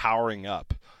Roger was powering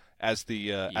up as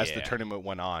the tournament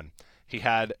went on. He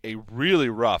had a really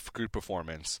rough group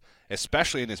performance,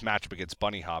 especially in his matchup against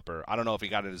Bunny Hopper. I don't know if he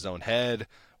got in his own head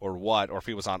or what, or if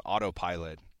he was on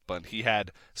autopilot. But he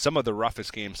had some of the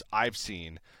roughest games I've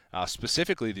seen,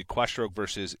 specifically the Questrogue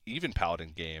versus Even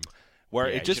Paladin game, where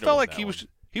it just felt like he was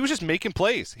just making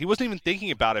plays. He wasn't even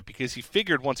thinking about it because he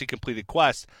figured once he completed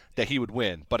quests that he would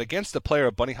win. But against a player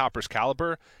of Bunny Hopper's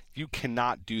caliber, you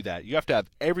cannot do that. You have to have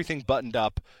everything buttoned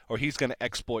up, or he's going to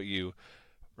exploit you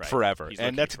forever. He's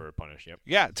and that's for a punish. Yep.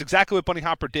 Yeah, it's exactly what Bunny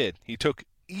Hopper did. He took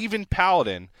Even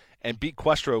Paladin and beat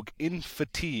Questrogue in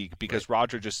fatigue because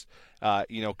Roger just,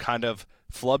 kind of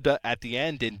flubbed at the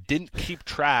end and didn't keep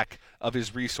track of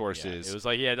his resources. Yeah, it was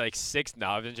like he had like 6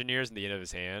 Novice Engineers in the end of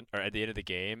his hand, or at the end of the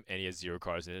game, and he has 0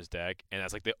 cards in his deck, and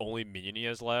that's like the only minion he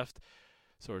has left.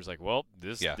 So it's like, well,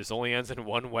 this only ends in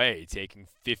one way, taking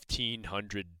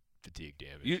 1,500 fatigue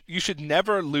damage. You should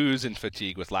never lose in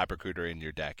fatigue with Lab Recruiter in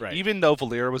your deck. Right. Even though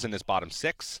Valeera was in his bottom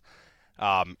 6,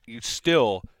 you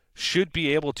still should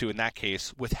be able to, in that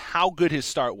case, with how good his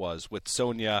start was with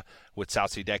Sonya, with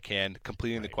South Sea Deckhand,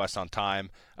 completing the quest on time,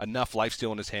 enough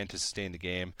lifesteal in his hand to sustain the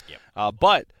game. Yep.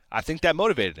 But I think that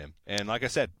motivated him. And like I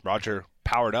said, Roger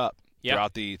powered up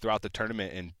throughout the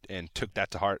tournament and took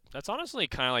that to heart. That's honestly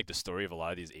kind of like the story of a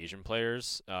lot of these Asian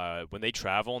players. When they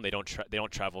travel and they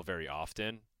don't travel very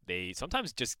often, they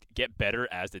sometimes just get better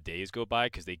as the days go by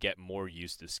because they get more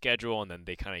used to the schedule, and then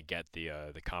they kind of get the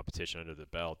competition under the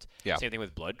belt. Yeah. Same thing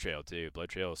with Blood Trail too. Blood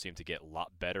Trail seemed to get a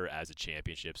lot better as the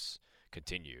championships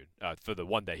continued. For the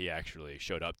one that he actually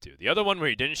showed up to, the other one where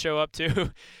he didn't show up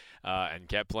to, and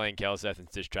kept playing Kelseth and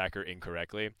Stitch Tracker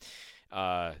incorrectly.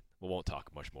 We won't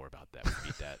talk much more about that. We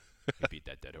beat that. We beat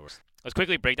that dead horse. Let's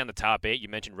quickly break down the top 8. You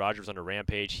mentioned Roger was on a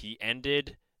rampage. He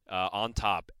ended on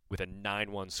top with a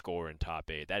 9-1 score in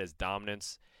top 8. That is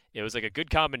dominance. It was like a good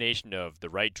combination of the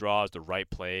right draws, the right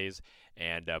plays,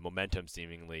 and momentum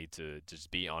seemingly to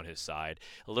just be on his side.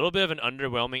 A little bit of an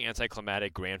underwhelming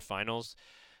anticlimactic grand finals,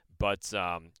 but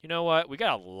you know what? We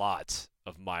got a lot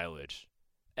of mileage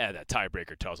at that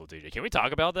tiebreaker tussle, DJ. Can we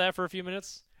talk about that for a few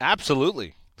minutes?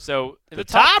 Absolutely. So in the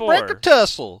top tiebreaker 4,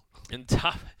 tussle. In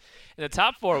the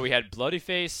top 4, we had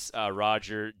Bloodyface,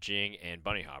 Roger, Jing, and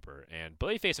Bunny Hopper. And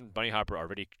Bloodyface and Bunny Hopper are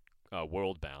already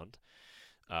world bound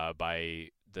by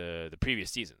the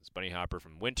previous seasons. Bunny Hopper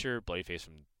from winter, Bloodyface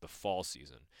from the fall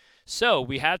season. So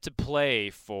we had to play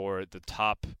for the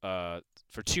top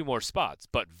for 2 more spots.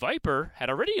 But Viper had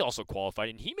already also qualified,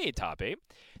 and he made top 8.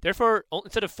 Therefore,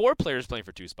 instead of 4 players playing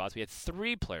for 2 spots, we had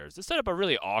 3 players. This set up a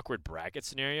really awkward bracket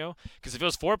scenario because if it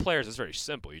was 4 players, it's very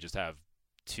simple. You just have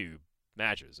 2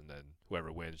 matches, and then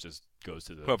whoever wins just goes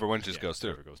to the... Whoever wins just goes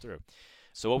through. Whoever goes through.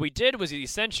 So what we did was he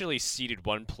essentially seeded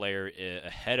one player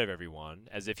ahead of everyone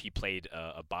as if he played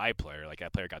a bye player, like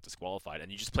that player got disqualified,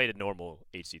 and you just played a normal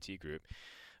HCT group.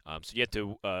 So you have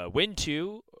to win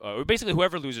 2, or basically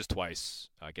whoever loses twice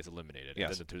gets eliminated.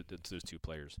 Yes. And then there's 2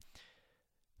 players.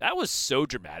 That was so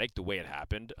dramatic the way it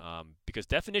happened because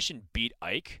Definition beat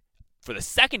Ike for the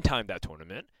second time that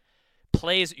tournament,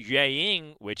 plays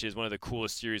Yaying, which is one of the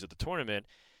coolest series of the tournament,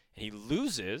 and he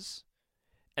loses,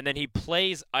 and then he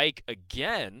plays Ike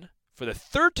again for the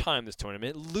 3rd time this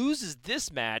tournament, loses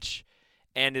this match,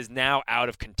 and is now out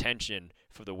of contention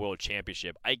for the World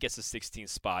Championship. Ike gets the 16th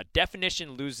spot.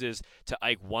 Definition loses to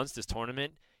Ike once this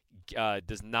tournament,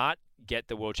 does not get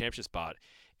the World Championship spot.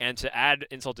 And to add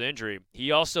insult to injury,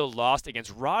 he also lost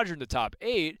against Roger in the top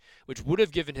 8, which would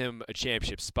have given him a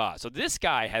championship spot. So this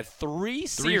guy had 3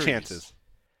 chances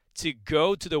to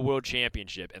go to the World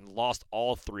Championship and lost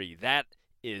all 3. That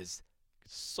is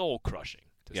soul-crushing,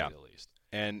 to say the least.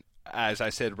 And as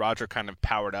I said, Roger kind of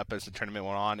powered up as the tournament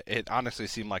went on. It honestly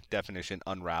seemed like Definition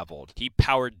unraveled. He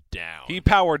powered down.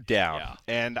 Yeah.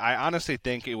 And I honestly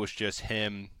think it was just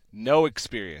him, no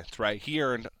experience, right? He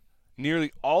earned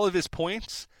nearly all of his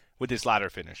points with his ladder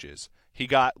finishes. He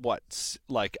got,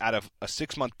 out of a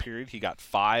 6-month period, he got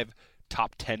 5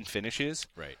 top 10 finishes,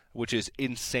 right? Which is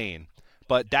insane.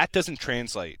 but that doesn't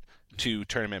translate to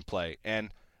tournament play.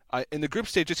 And in the group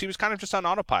stages, he was kind of just on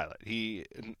autopilot.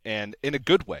 And in a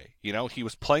good way, he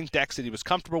was playing decks that he was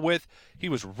comfortable with. He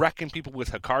was wrecking people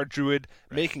with Hakar Druid,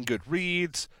 making good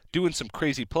reads, doing some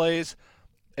crazy plays.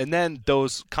 And then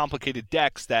those complicated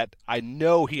decks that I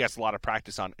know he has a lot of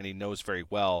practice on and he knows very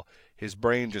well, his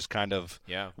brain just kind of,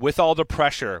 with all the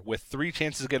pressure, with 3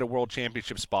 chances to get a world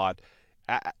championship spot,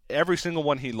 every single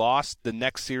one he lost, the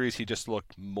next series he just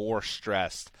looked more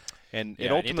stressed. And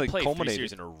it ultimately culminated 3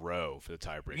 series in a row for the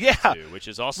tiebreaker, too, which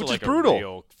is also like brutal. A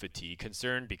real fatigue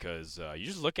concern because you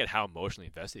just look at how emotionally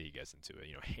invested he gets into it.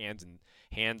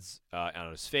 Hands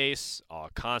on his face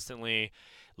constantly,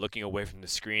 looking away from the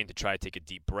screen to try to take a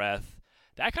deep breath.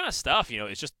 That kind of stuff,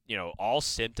 it's just, all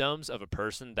symptoms of a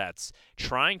person that's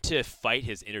trying to fight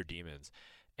his inner demons.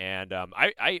 And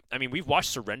I mean, we've watched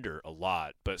Surrender a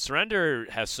lot, but Surrender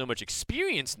has so much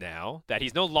experience now that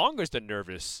he's no longer the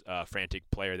nervous, frantic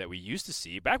player that we used to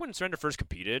see. Back when Surrender first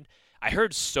competed, I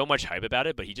heard so much hype about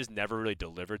it, but he just never really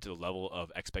delivered to the level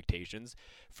of expectations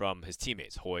from his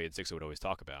teammates. Hoy and Sixo would always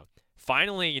talk about.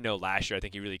 Finally, last year, I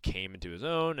think he really came into his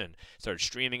own and started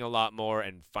streaming a lot more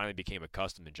and finally became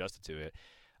accustomed and adjusted to it.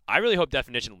 I really hope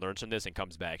Definition learns from this and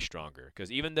comes back stronger.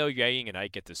 Because even though Yang and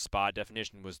Ike get the spot,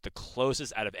 Definition was the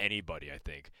closest out of anybody, I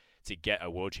think, to get a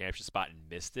World Championship spot and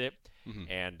missed it.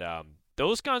 Mm-hmm. And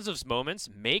those kinds of moments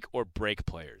make or break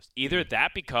players. Either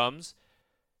that becomes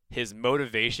his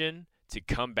motivation to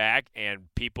come back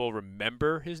and people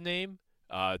remember his name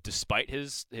despite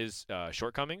his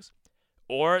shortcomings,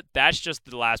 or that's just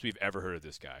the last we've ever heard of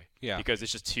this guy. Yeah. Because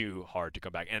it's just too hard to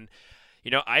come back. And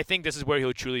I think this is where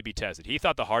he'll truly be tested. He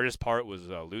thought the hardest part was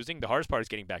losing. The hardest part is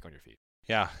getting back on your feet.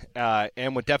 Yeah,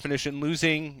 and with Definition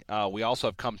losing, we also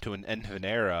have come to an end of an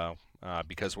era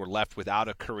because we're left without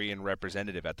a Korean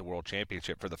representative at the World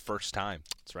Championship for the first time.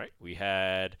 That's right. We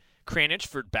had Kranich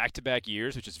for back-to-back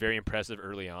years, which is very impressive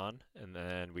early on. And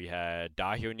then we had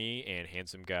Dahyoni and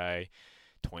Handsome Guy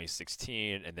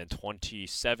 2016, and then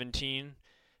 2017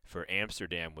 for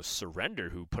Amsterdam was Surrender,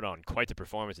 who put on quite the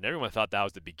performance, and everyone thought that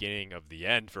was the beginning of the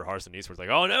end for Hearthstone Esports. Like,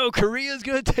 oh no, Korea's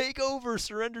going to take over.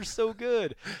 Surrender's so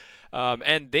good.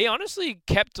 And they honestly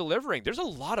kept delivering. There's a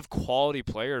lot of quality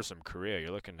players from Korea.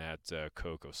 You're looking at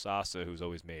Koko Sasa, who's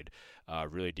always made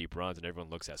really deep runs, and everyone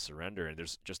looks at Surrender, and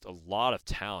there's just a lot of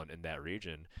talent in that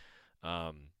region.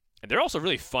 And they're also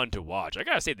really fun to watch. I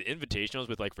gotta say, the invitationals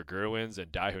with like Vergurwins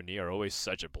and Daihoni are always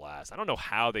such a blast. I don't know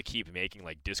how they keep making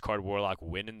like Discard Warlock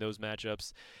win in those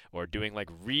matchups or doing like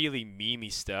really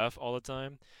memey stuff all the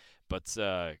time. But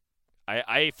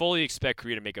I fully expect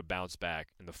Korea to make a bounce back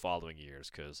in the following years,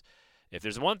 because if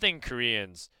there's one thing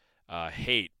Koreans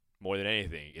hate more than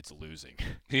anything, it's losing.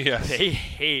 Yes. They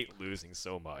hate losing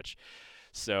so much.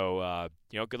 So,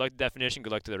 good luck to Definition,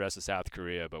 good luck to the rest of South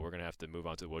Korea, but we're going to have to move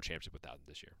on to the World Championship without them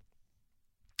this year.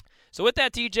 So with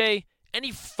that, TJ,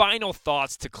 any final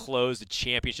thoughts to close the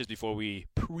championships before we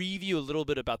preview a little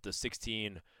bit about the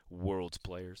 16 Worlds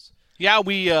players? Yeah,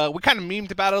 we kind of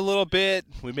memed about it a little bit.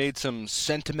 We made some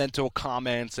sentimental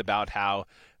comments about how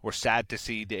we're sad to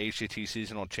see the HCT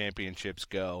Seasonal Championships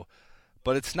go.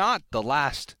 But it's not the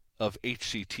last of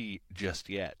HCT just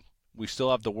yet. We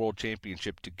still have the World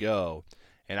Championship to go.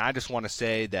 And I just want to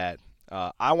say that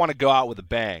I want to go out with a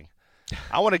bang.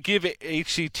 I want to give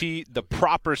HCT the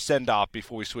proper send-off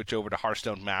before we switch over to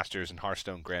Hearthstone Masters and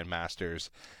Hearthstone Grandmasters.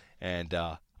 And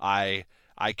I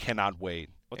cannot wait.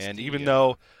 Even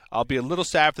though I'll be a little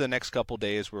sad for the next couple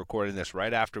days, we're recording this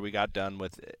right after we got done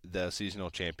with the seasonal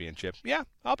championship. Yeah,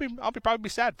 I'll probably be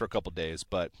sad for a couple days,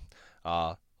 but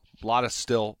a lot of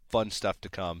still fun stuff to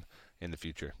come in the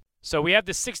future. So we have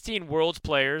the 16 Worlds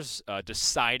players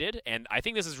decided, and I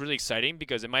think this is really exciting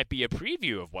because it might be a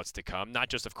preview of what's to come, not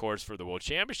just, of course, for the World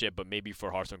Championship, but maybe for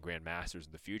Hearthstone Grandmasters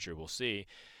in the future. We'll see.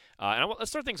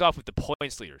 Let's start things off with the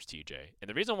points leaders, TJ. And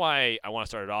the reason why I want to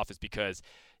start it off is because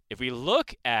if we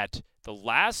look at the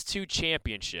last two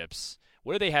championships,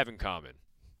 what do they have in common?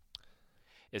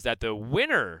 Is that the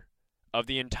winner of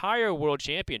the entire World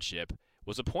Championship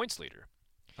was a points leader.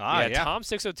 Tom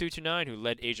 60229, who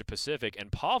led Asia Pacific,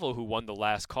 and Pavel, who won the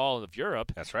last call of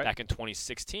Europe. That's right. Back in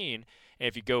 2016. And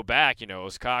if you go back,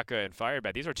 Osaka and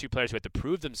Firebat, these are two players who had to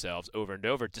prove themselves over and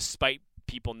over despite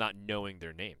people not knowing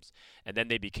their names. And then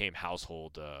they became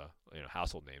household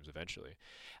names eventually.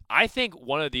 I think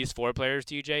one of these four players,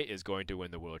 TJ, is going to win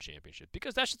the World Championship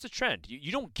because that's just a trend.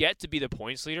 You don't get to be the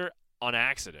points leader on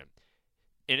accident.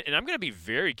 And I'm going to be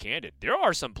very candid. There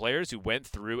are some players who went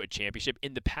through a championship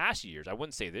in the past years. I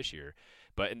wouldn't say this year,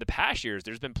 but in the past years,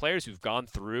 there's been players who've gone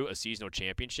through a seasonal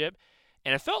championship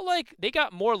And it felt like they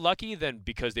got more lucky than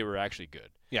because they were actually good.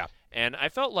 Yeah. And I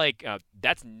felt like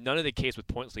that's none of the case with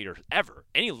points leaders ever.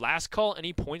 Any last call,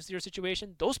 any points leader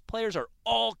situation, those players are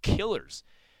all killers.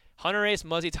 Hunter Ace,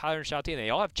 Muzzy, Tyler, and Shouty, and they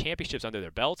all have championships under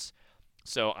their belts.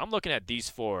 So I'm looking at these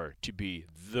four to be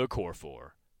the core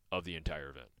four of the entire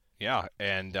event. Yeah,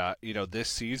 and this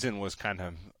season was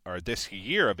this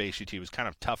year of ACT was kind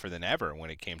of tougher than ever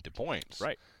when it came to points.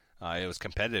 Right. It was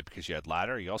competitive because you had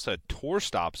ladder. You also had tour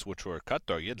stops, which were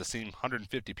cutthroat. You had the same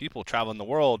 150 people traveling the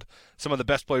world, some of the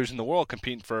best players in the world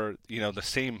competing for the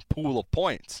same pool of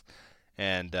points.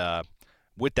 And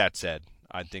with that said,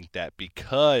 I think that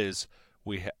because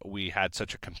we had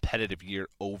such a competitive year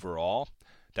overall,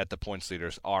 that the points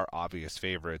leaders are obvious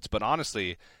favorites. But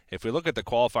honestly, if we look at the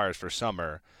qualifiers for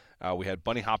summer, we had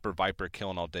Bunny Hopper, Viper,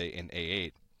 Killing All Day in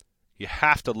A8. You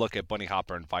have to look at Bunny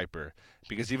Hopper and Viper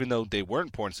because even though they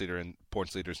weren't points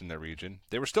leaders in their region,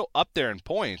 they were still up there in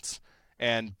points.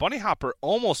 And Bunny Hopper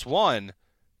almost won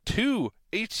 2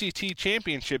 HCT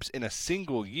championships in a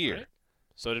single year. Right.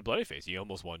 So did Bloodyface. He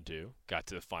almost won 2. Got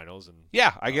to the finals. And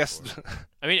yeah, I guess.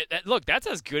 I mean, look, that's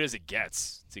as good as it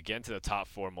gets to get into the top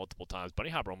 4 multiple times. Bunny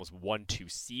Hopper almost won 2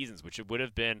 seasons, which would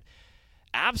have been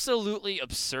absolutely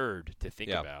absurd to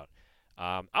think about.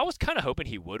 I was kind of hoping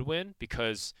he would win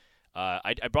because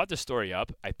I brought this story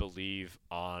up, I believe,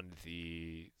 on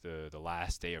the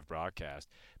last day of broadcast.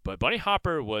 But Bunny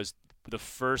Hopper was the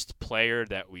first player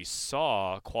that we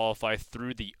saw qualify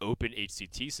through the open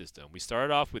HCT system. We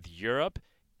started off with Europe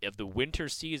of the winter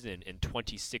season in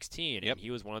 2016, and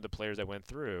he was one of the players that went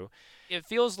through. It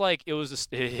feels like it was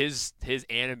his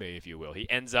anime, if you will. He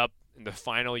ends up in the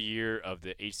final year of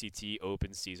the HCT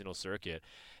Open seasonal circuit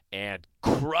and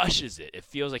crushes it. It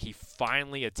feels like he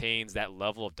finally attains that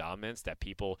level of dominance that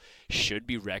people should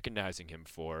be recognizing him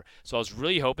for. So I was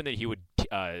really hoping that he would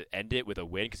end it with a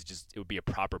win because it would be a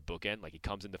proper bookend. Like he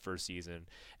comes in the first season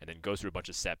and then goes through a bunch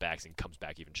of setbacks and comes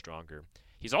back even stronger.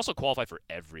 He's also qualified for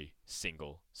every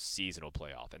single seasonal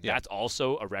playoff, and that's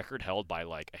also a record held by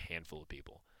like a handful of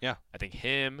people. Yeah, I think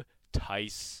him,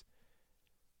 Tice,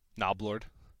 Noblord.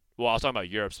 Well, I was talking about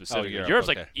Europe specifically. Europe, Europe's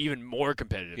like even more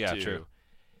competitive too. Yeah, true.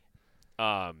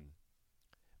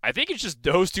 I think it's just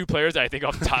those 2 players that I think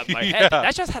off the top of my head.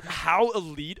 That's just how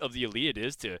elite of the elite it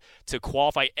is to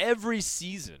qualify every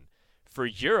season for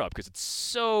Europe because it's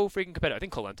so freaking competitive. I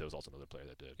think Colento is also another player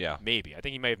that did. Yeah. Maybe. I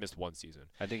think he may have missed 1 season.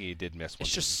 I think he did miss one.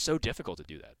 It's just so difficult to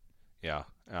do that. Yeah.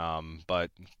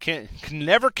 But can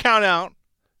never count out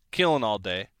Killing All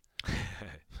Day.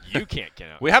 You can't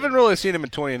count. We haven't really seen him in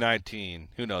 2019.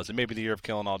 Who knows? It may be the year of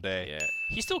Killing All Day. Yeah.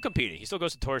 He's still competing. He still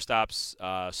goes to tour stops,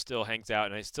 still hangs out,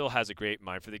 and he still has a great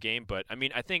mind for the game. But, I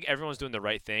mean, I think everyone's doing the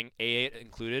right thing, A8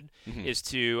 included, is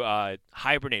to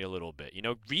hibernate a little bit.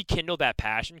 Rekindle that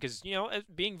passion because,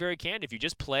 being very candid, if you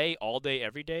just play all day,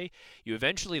 every day, you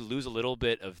eventually lose a little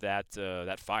bit of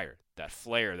that fire, that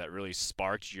flare that really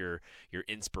sparked your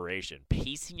inspiration.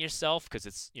 Pacing yourself because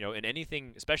it's, in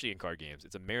anything, especially in card games,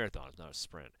 it's a marathon. It's not a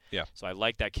sprint. Yeah. So I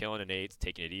like that killing an 8,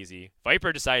 taking it easy.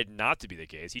 Viper decided not to be the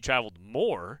case. He traveled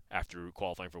more after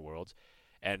qualifying for Worlds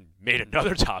and made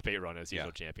another top 8 run at a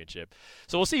seasonal championship.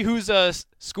 So we'll see whose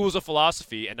schools of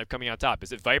philosophy end up coming on top.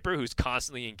 Is it Viper, who's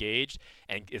constantly engaged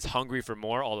and is hungry for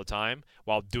more all the time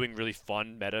while doing really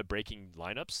fun meta-breaking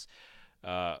lineups?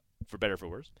 For better or for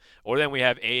worse. Or then we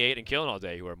have A8 and Killing All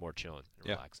Day who are more chilling and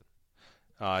relaxing.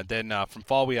 Then from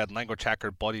fall we had Language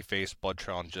Hacker, Bloodyface, Blood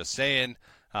Trail, and Just Saying.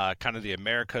 Kind of the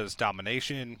Americas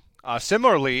domination.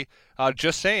 Similarly,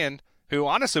 Just Saying, who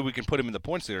honestly we can put him in the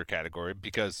points leader category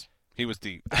because he was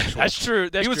the actual. That's true.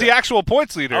 He was the actual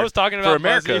points leader. I was talking about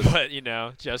Americas, Muzzy,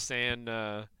 but Just Saying.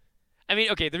 I mean,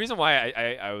 okay, the reason why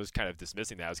I was kind of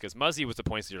dismissing that is because Muzzy was the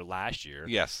points leader last year.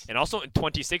 Yes. And also in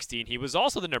 2016, he was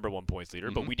also the number 1 points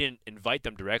leader, but we didn't invite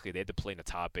them directly. They had to play in the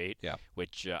top 8,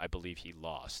 which I believe he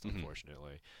lost,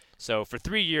 unfortunately. So for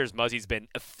 3 years, Muzzy's been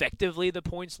effectively the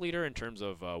points leader in terms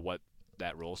of what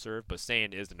that role served, but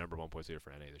Saiyan is the number 1 points leader for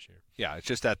NA this year. Yeah, it's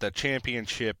just that the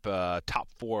championship top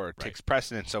 4 takes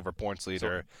precedence over points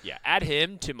leader. So, add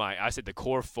him to I said the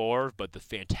core 4, but the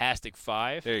fantastic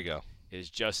 5. There you go. Is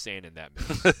Just Saying in that mix.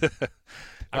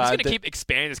 I'm just going to keep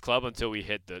expanding this club until we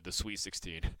hit the Sweet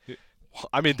 16.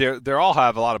 I mean, they all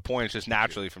have a lot of points just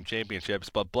naturally from championships,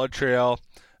 but Blood Trail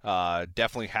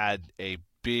definitely had a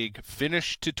big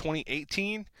finish to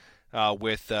 2018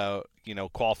 with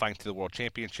qualifying to the World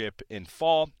Championship in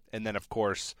fall, and then, of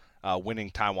course, winning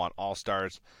Taiwan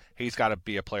All-Stars. He's got to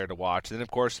be a player to watch. And then,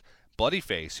 of course,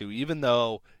 Bloodyface, who even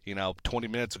though, 20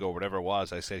 minutes ago, whatever it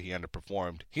was, I said he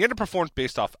underperformed. He underperformed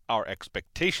based off our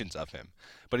expectations of him.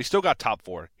 But he still got top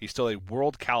 4. He's still a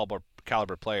world caliber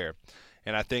player.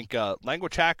 And I think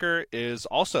language hacker is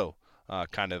also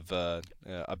kind of a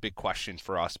big question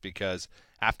for us because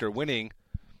after winning,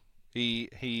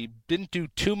 he didn't do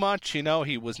too much. You know,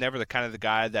 he was never the kind of the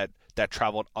guy that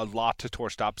traveled a lot to tour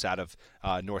stops out of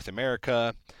North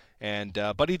America. And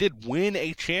but he did win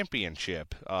a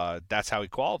championship. That's how he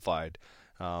qualified.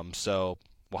 So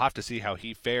we'll have to see how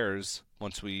he fares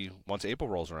once April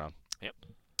rolls around. Yep.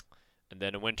 And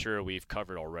then in winter we've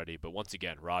covered already, but once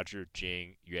again, Roger,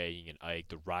 Jing, Yue, and Ike,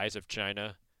 the rise of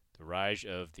China, the rise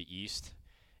of the East,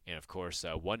 and of course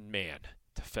one man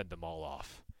to fend them all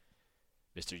off,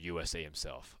 Mr. USA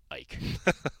himself, Ike.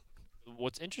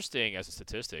 What's interesting as a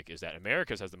statistic is that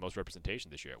America has the most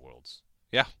representation this year at Worlds.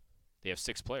 Yeah. They have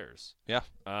 6 players. Yeah.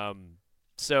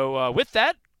 So with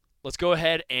that, let's go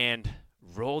ahead and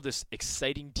roll this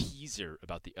exciting teaser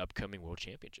about the upcoming World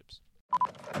Championships.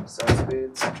 Sound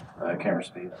speeds, camera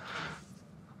speed.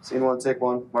 Scene 1, take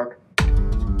 1, mark.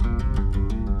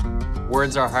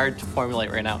 Words are hard to formulate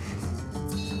right now.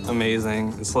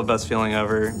 Amazing. It's the best feeling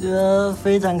ever.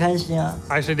 非常开心啊.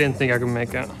 I actually didn't think I could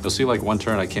make it. You'll see like one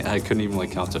turn I couldn't even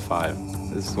like count to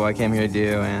 5. This is what I came here to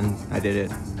do, and I did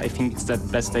it. I think it's the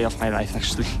best day of my life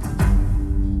actually.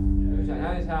 想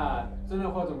象一下，真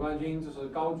正获总冠军就是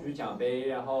高举奖杯，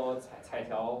然后彩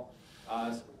条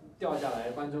掉下来，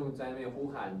观众在那边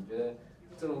呼喊，你觉得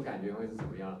这种感觉会是怎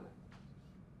么样的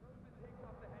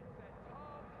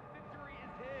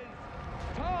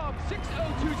？Tom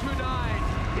 60229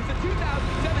 is the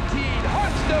 2017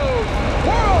 Hearthstone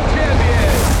World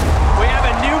Champion. We have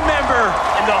a new member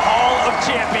in the Hall of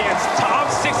Champions. Tom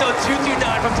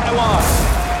 60229 from Taiwan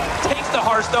takes the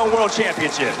Hearthstone World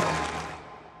Championship.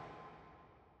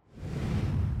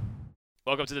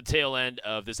 Welcome to the tail end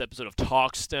of this episode of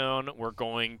Talkstone. We're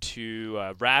going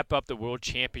to wrap up the World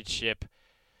Championship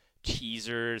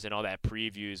teasers and all that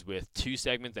previews with 2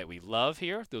 segments that we love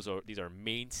here. These are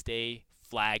mainstay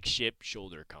flagship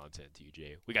shoulder content,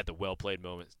 TJ. We got the well-played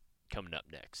moment coming up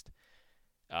next.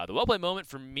 The well-played moment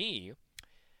for me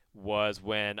was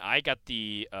when I got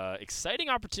the exciting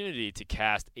opportunity to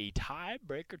cast a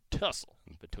tiebreaker tussle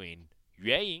between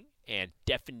Yue Ying and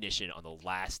Definition on the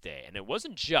last day. And it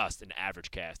wasn't just an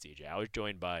average cast, TJ. I was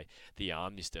joined by the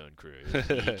Omnistone crew. It was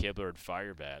me, Kibler, and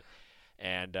Firebat.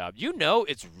 And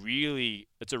it's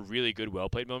a really good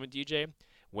well-played moment, DJ,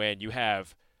 when you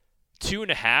have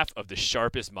 2.5 of the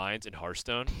sharpest minds in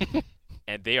Hearthstone,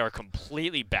 and they are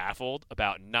completely baffled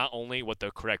about not only what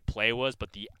the correct play was,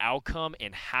 but the outcome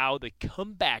and how the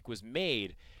comeback was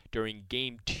made during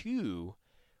Game 2,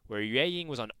 where Yue Ying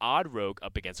was on Odd Rogue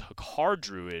up against Hakar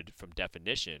Druid from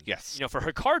Definition. Yes. You know, for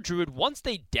Hakar Druid, once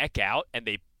they deck out and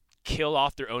they kill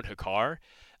off their own Hakar,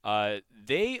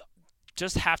 they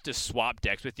just have to swap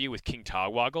decks with you with King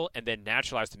Togwaggle and then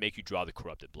naturalize to make you draw the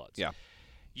Corrupted Bloods. Yeah.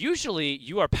 Usually,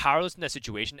 you are powerless in that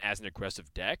situation as an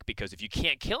aggressive deck because if you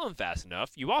can't kill him fast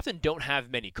enough, you often don't have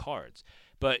many cards.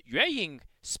 But Yue Ying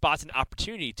spots an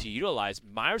opportunity to utilize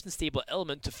Myra's Unstable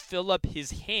Element to fill up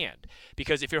his hand.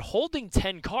 Because if you're holding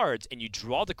 10 cards and you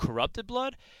draw the Corrupted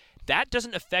Blood, that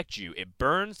doesn't affect you. It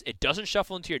burns, it doesn't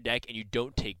shuffle into your deck, and you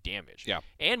don't take damage. Yeah.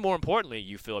 And more importantly,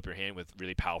 you fill up your hand with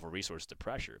really powerful resources to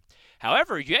pressure.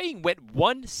 However, Yue Ying went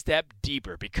one step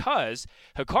deeper because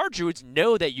Hakar Druids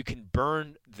know that you can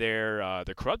burn their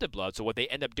Corrupted Blood, so what they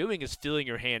end up doing is filling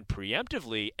your hand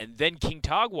preemptively and then King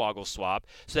Togwaggle swap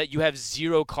so that you have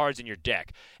 0 cards in your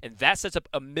deck. And that sets up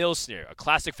a mill scenario, a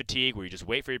classic fatigue where you just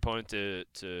wait for your opponent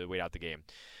to wait out the game.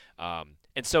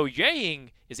 And so Yue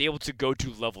Ying is able to go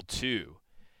to level 2.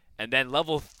 And then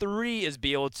level 3 is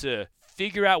be able to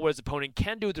figure out what his opponent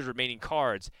can do with his remaining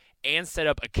cards and set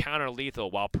up a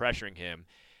counter-lethal while pressuring him.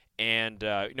 And,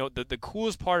 the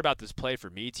coolest part about this play for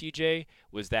me, TJ,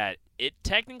 was that it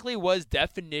technically was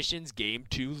Definition's game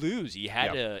to lose. He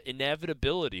had an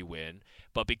inevitability win.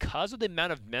 But because of the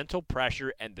amount of mental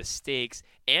pressure and the stakes,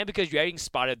 and because Yue Ying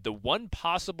spotted the one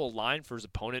possible line for his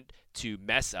opponent to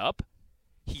mess up,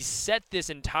 he set this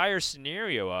entire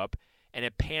scenario up, and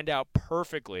it panned out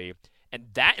perfectly. And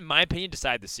that, in my opinion,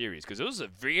 decided the series, because it was a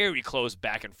very close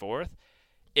back and forth.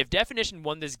 If Definition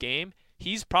won this game,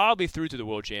 he's probably through to the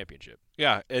World Championship.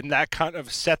 Yeah, and that kind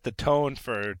of set the tone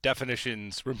for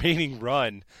Definition's remaining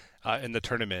run in the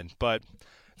tournament. But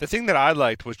the thing that I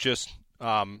liked was just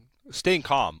staying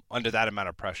calm under that amount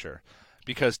of pressure,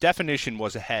 because Definition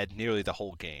was ahead nearly the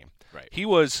whole game. Right. He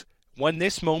was when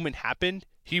this moment happened,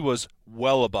 he was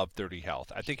well above 30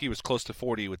 health. I think he was close to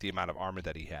 40 with the amount of armor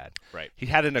that he had. Right. He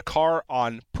had an Akar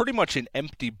on pretty much an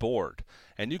empty board,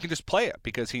 and you can just play it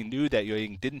because he knew that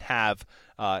Yue didn't have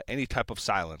any type of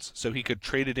silence, so he could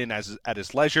trade it in at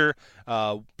his leisure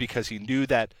because he knew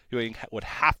that Yue would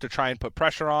have to try and put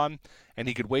pressure on, and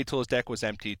he could wait till his deck was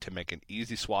empty to make an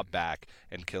easy swap back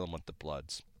and kill him with the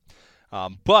Bloods.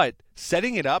 But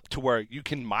setting it up to where you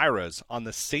can Myra's on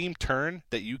the same turn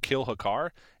that you kill Hakar,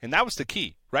 and that was the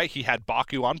key, right? He had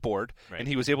Baku on board, and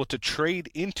he was able to trade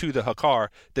into the Hakar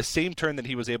the same turn that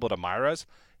he was able to Myra's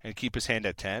and keep his hand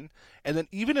at 10. And then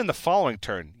even in the following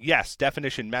turn, yes,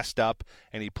 Definition messed up,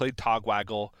 and he played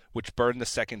Togwaggle, which burned the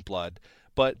second blood.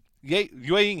 But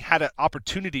Yue had an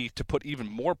opportunity to put even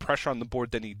more pressure on the board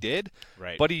than he did,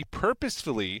 but he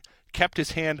purposefully kept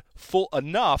his hand full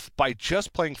enough by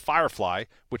just playing Firefly,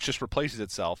 which just replaces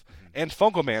itself, and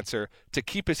Fungomancer to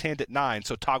keep his hand at 9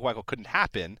 so Togwaggle couldn't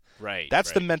happen.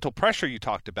 That's the mental pressure you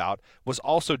talked about, was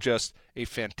also just a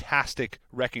fantastic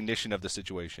recognition of the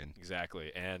situation.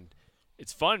 Exactly. And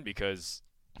it's fun because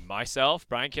myself,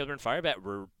 Brian Kibler, and Firebat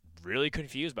were really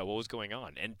confused by what was going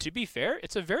on. And to be fair,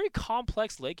 it's a very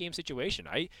complex late game situation.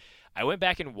 I went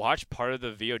back and watched part of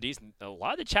the VODs, and a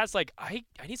lot of the chat's like, I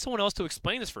need someone else to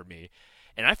explain this for me.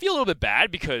 And I feel a little bit bad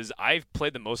because I've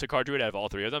played the most Hakar Druid out of all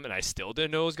three of them, and I still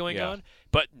didn't know what was going on.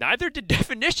 But neither did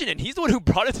Definition, and he's the one who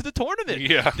brought it to the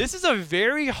tournament. This is a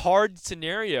very hard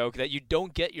scenario that you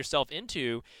don't get yourself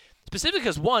into, specifically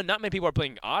because, one, not many people are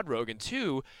playing Odd Rogue, and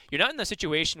two, you're not in a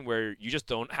situation where you just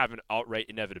don't have an outright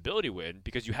inevitability win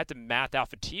because you had to math out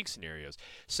fatigue scenarios.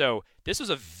 So this was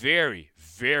a very,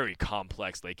 very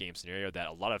complex late game scenario that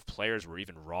a lot of players were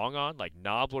even wrong on. Like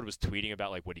Noblord was tweeting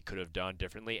about like what he could have done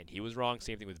differently, and he was wrong.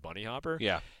 Same thing with Bunny Hopper.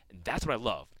 And that's what I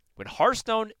love. When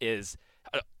Hearthstone is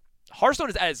at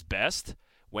its best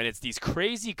when it's these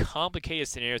crazy, complicated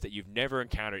scenarios that you've never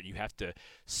encountered, and you have to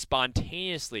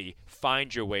spontaneously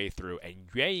find your way through. And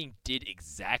Yue did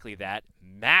exactly that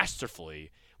masterfully,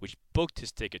 which booked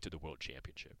his ticket to the World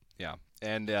Championship. Yeah,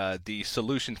 and the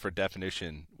solution for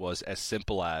Definition was as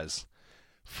simple as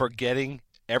forgetting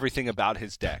everything about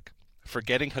his deck,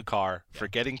 forgetting Hakar,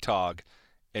 forgetting Tog,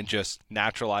 and just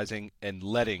naturalizing and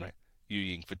letting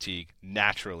Yu-Ying fatigue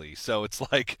naturally. So it's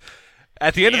like,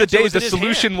 at the end of the day, the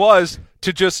solution was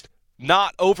to just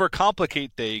not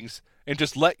overcomplicate things and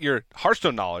just let your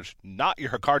Hearthstone knowledge, not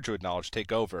your Hakar Druid knowledge,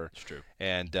 take over. It's true.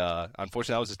 And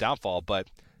unfortunately, that was his downfall, but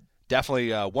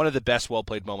definitely one of the best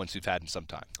well-played moments we've had in some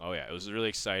time. Oh, yeah. It was really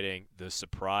exciting. The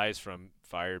surprise from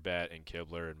Firebat and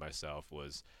Kibler and myself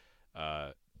was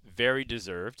very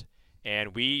deserved.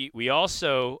 And we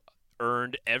also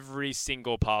earned every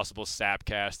single possible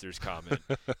Sapcaster's comment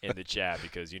in the chat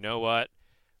because you know what?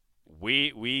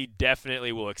 We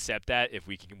definitely will accept that if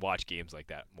we can watch games like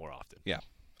that more often. Yeah,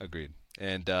 agreed.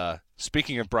 And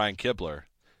speaking of Brian Kibler,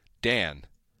 Dan,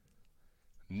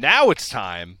 now it's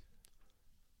time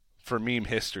for meme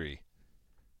history.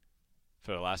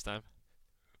 For the last time?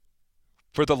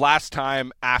 For the last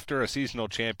time after a seasonal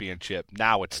championship,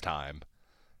 now it's time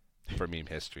for meme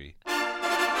history.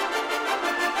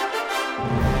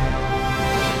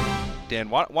 Dan,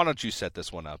 why don't you set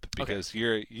this one up? Because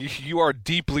you are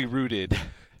deeply rooted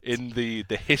in the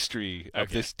history of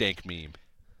this dank meme.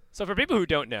 So for people who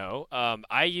don't know,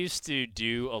 I used to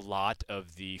do a lot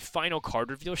of the final card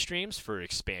reveal streams for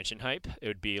Expansion Hype. It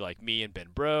would be like me and Ben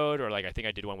Brode, or like I think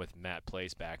I did one with Matt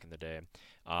Place back in the day.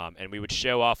 And we would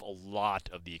show off a lot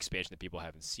of the expansion that people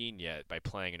haven't seen yet by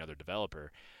playing another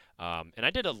developer. And I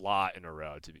did a lot in a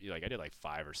row. I did like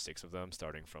 5 or 6 of them,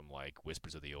 starting from like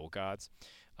Whispers of the Old Gods.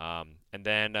 And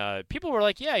then people were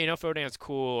like, yeah, Frodan's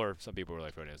cool, or some people were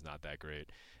like, Frodan's not that great.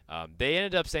 They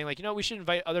ended up saying, like, we should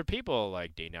invite other people,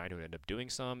 like Day9, who ended up doing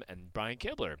some, and Brian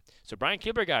Kibler. So Brian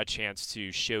Kibler got a chance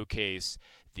to showcase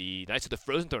the Knights of the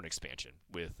Frozen Throne expansion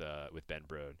with Ben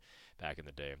Brode back in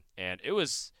the day. And it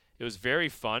was very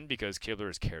fun because Kibler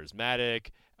is charismatic.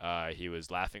 He was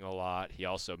laughing a lot. He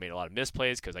also made a lot of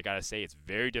misplays because I got to say it's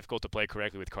very difficult to play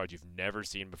correctly with cards you've never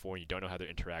seen before and you don't know how their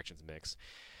interactions mix.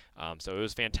 So it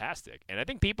was fantastic. And I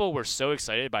think people were so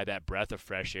excited by that breath of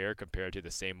fresh air compared to the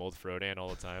same old Frodan all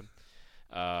the time.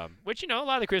 Which, a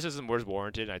lot of the criticism was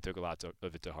warranted, and I took a lot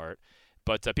of it to heart.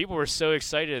 But people were so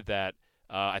excited that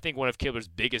I think one of Kibler's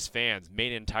biggest fans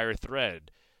made an entire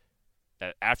thread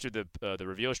that after the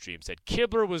reveal stream said,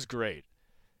 Kibler was great.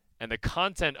 And the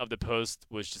content of the post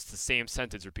was just the same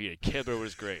sentence repeated, Kibler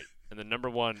was great. And the number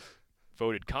one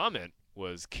voted comment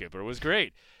was, Kibler was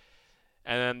great.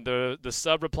 And then the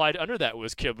sub replied under that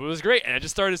was, Kibler was great. And I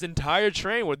just started this entire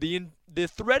train where the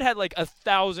thread had like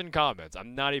 1,000 comments.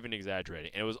 I'm not even exaggerating.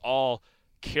 And it was all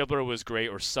Kibler was great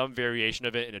or some variation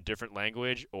of it in a different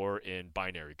language or in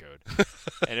binary code.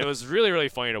 And it was really, really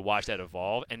funny to watch that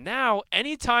evolve. And now,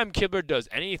 anytime Kibler does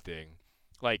anything,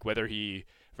 like whether he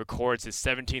records his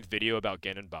 17th video about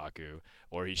Genin Baku,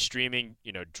 or he's streaming,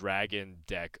 Dragon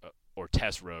Deck or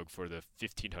Test Rogue for the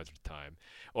 1500th time,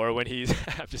 or when he's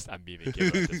I'm memeing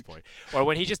Kibler at this point, or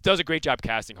when he just does a great job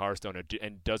casting Hearthstone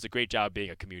and does a great job being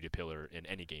a community pillar in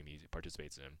any game he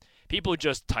participates in, people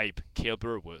just type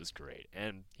Kibler was great,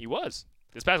 and he was.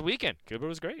 This past weekend, Kibler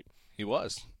was great. He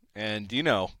was, and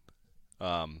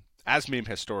as meme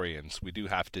historians, we do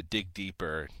have to dig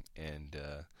deeper and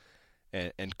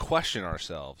question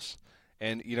ourselves,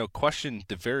 and question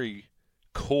the very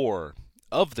core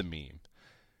of the meme.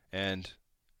 And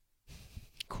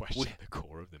question the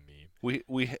core of the meme.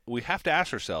 We have to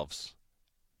ask ourselves,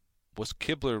 was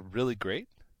Kibler really great?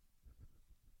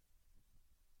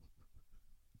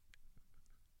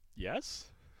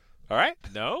 Yes. All right.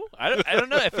 No, I don't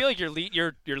know. I feel like you're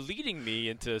leading me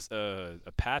into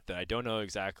a path that I don't know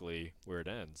exactly where it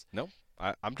ends. No,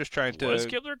 I'm just trying to. Was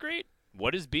Kibler great?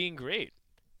 What is being great?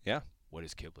 Yeah. What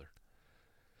is Kibler?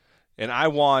 And I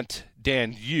want,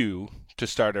 Dan, you to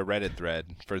start a Reddit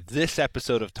thread for this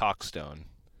episode of Talkstone.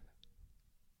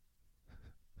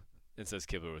 It says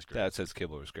Kibler was great. That says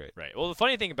Kibler was great. Right. Well, the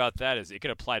funny thing about that is it can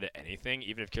apply to anything,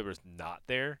 even if Kibler's not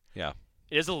there. Yeah.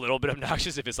 It is a little bit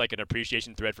obnoxious if it's like an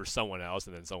appreciation thread for someone else,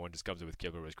 and then someone just comes in with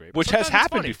Kibler was great. But which has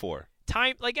happened before.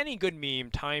 Time, like any good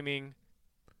meme, timing,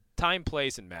 time,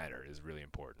 place, and matter is really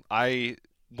important. I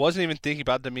wasn't even thinking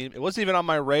about the meme. It wasn't even on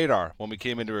my radar when we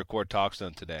came in to record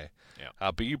Talkstone today.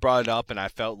 Yeah. But you brought it up, and I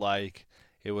felt like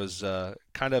it was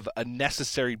kind of a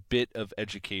necessary bit of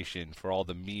education for all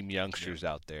the meme youngsters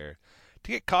out there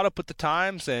to get caught up with the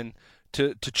times and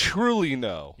to truly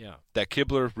know that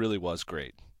Kibler really was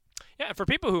great. Yeah, for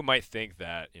people who might think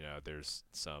that, there's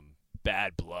some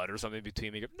bad blood or something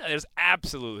between me, no, there's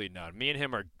absolutely none. Me and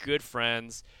him are good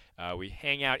friends. We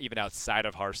hang out even outside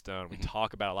of Hearthstone. We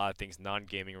talk about a lot of things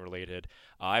non-gaming related.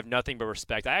 I have nothing but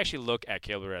respect. I actually look at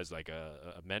Kibler as like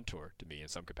a mentor to me in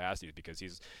some capacities because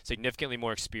he's significantly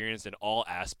more experienced in all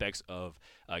aspects of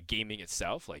gaming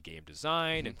itself, like game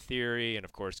design and theory. And,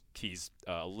 of course, he's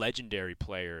a legendary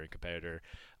player and competitor.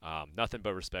 Nothing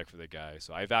but respect for the guy.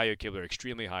 So I value Kibler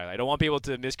extremely highly. I don't want people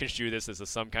to misconstrue this as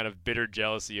some kind of bitter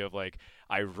jealousy of like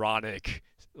ironic,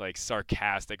 like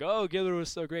sarcastic. Oh, Kibler was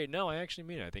so great. No, I actually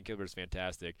mean it. I think Kibler's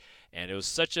fantastic, and it was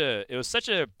such a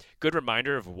good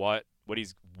reminder of why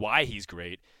he's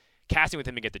great. Casting with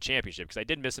him and get the championship because I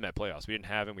did miss him at playoffs. We didn't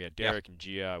have him. We had Derek and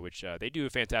Gia, which they do a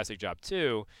fantastic job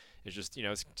too. It's just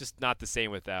it's just not the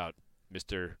same without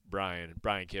Mr. Brian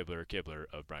Kibler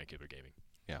of Brian Kibler Gaming.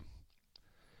 Yeah.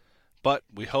 But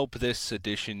we hope this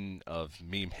edition of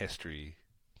Meme History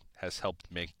has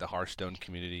helped make the Hearthstone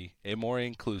community a more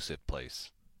inclusive place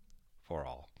for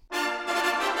all.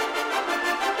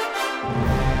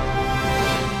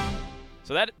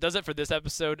 So that does it for this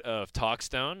episode of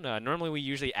Talkstone. Normally we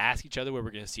usually ask each other where we're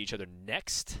going to see each other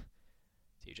next.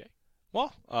 TJ?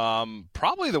 Well,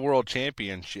 probably the World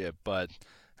Championship, but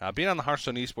being on the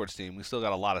Hearthstone esports team, we still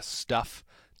got a lot of stuff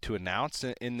to announce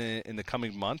in the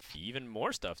coming month. Even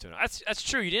more stuff to announce. That's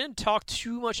true. You didn't talk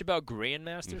too much about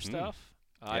Grandmaster stuff.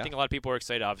 I think a lot of people are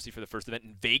excited, obviously, for the first event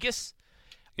in Vegas.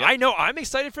 Yep. I know I'm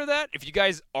excited for that. If you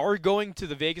guys are going to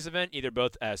the Vegas event, either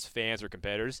both as fans or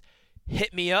competitors,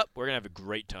 hit me up. We're going to have a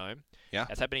great time. Yeah.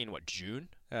 That's happening in, June?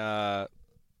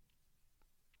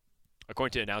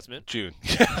 According to the announcement. June.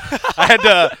 I had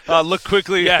to look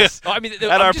quickly yes. Oh, I mean, at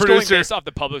I'm our just producer. Going based off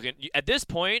the public. At this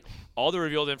point, all the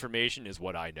revealed information is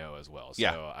what I know as well. So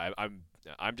yeah.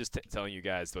 I'm just telling you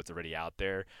guys what's already out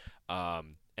there.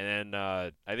 And then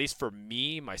at least for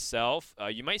me, myself,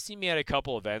 you might see me at a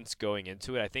couple events going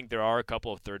into it. I think there are a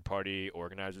couple of third-party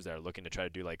organizers that are looking to try to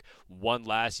do like one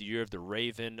last year of the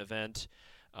Raven event.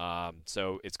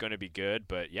 So it's going to be good.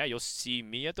 But, yeah, you'll see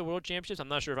me at the World Championships. I'm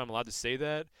not sure if I'm allowed to say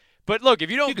that. But, look, if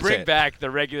you don't bring back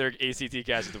the regular ACT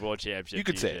cast at the World Championship, you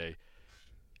could say it.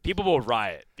 People will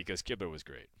riot because Kibler was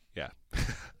great. Yeah.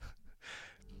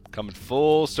 Coming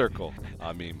full circle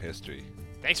on Meme History.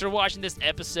 Thanks for watching this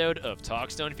episode of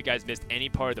Talkstone. If you guys missed any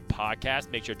part of the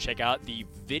podcast, make sure to check out the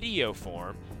video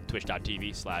form,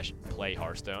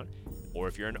 twitch.tv/playhearthstone. Or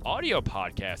if you're an audio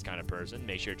podcast kind of person,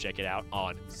 make sure to check it out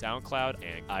on SoundCloud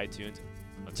and iTunes.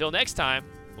 Until next time,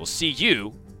 we'll see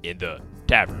you in the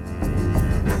tavern.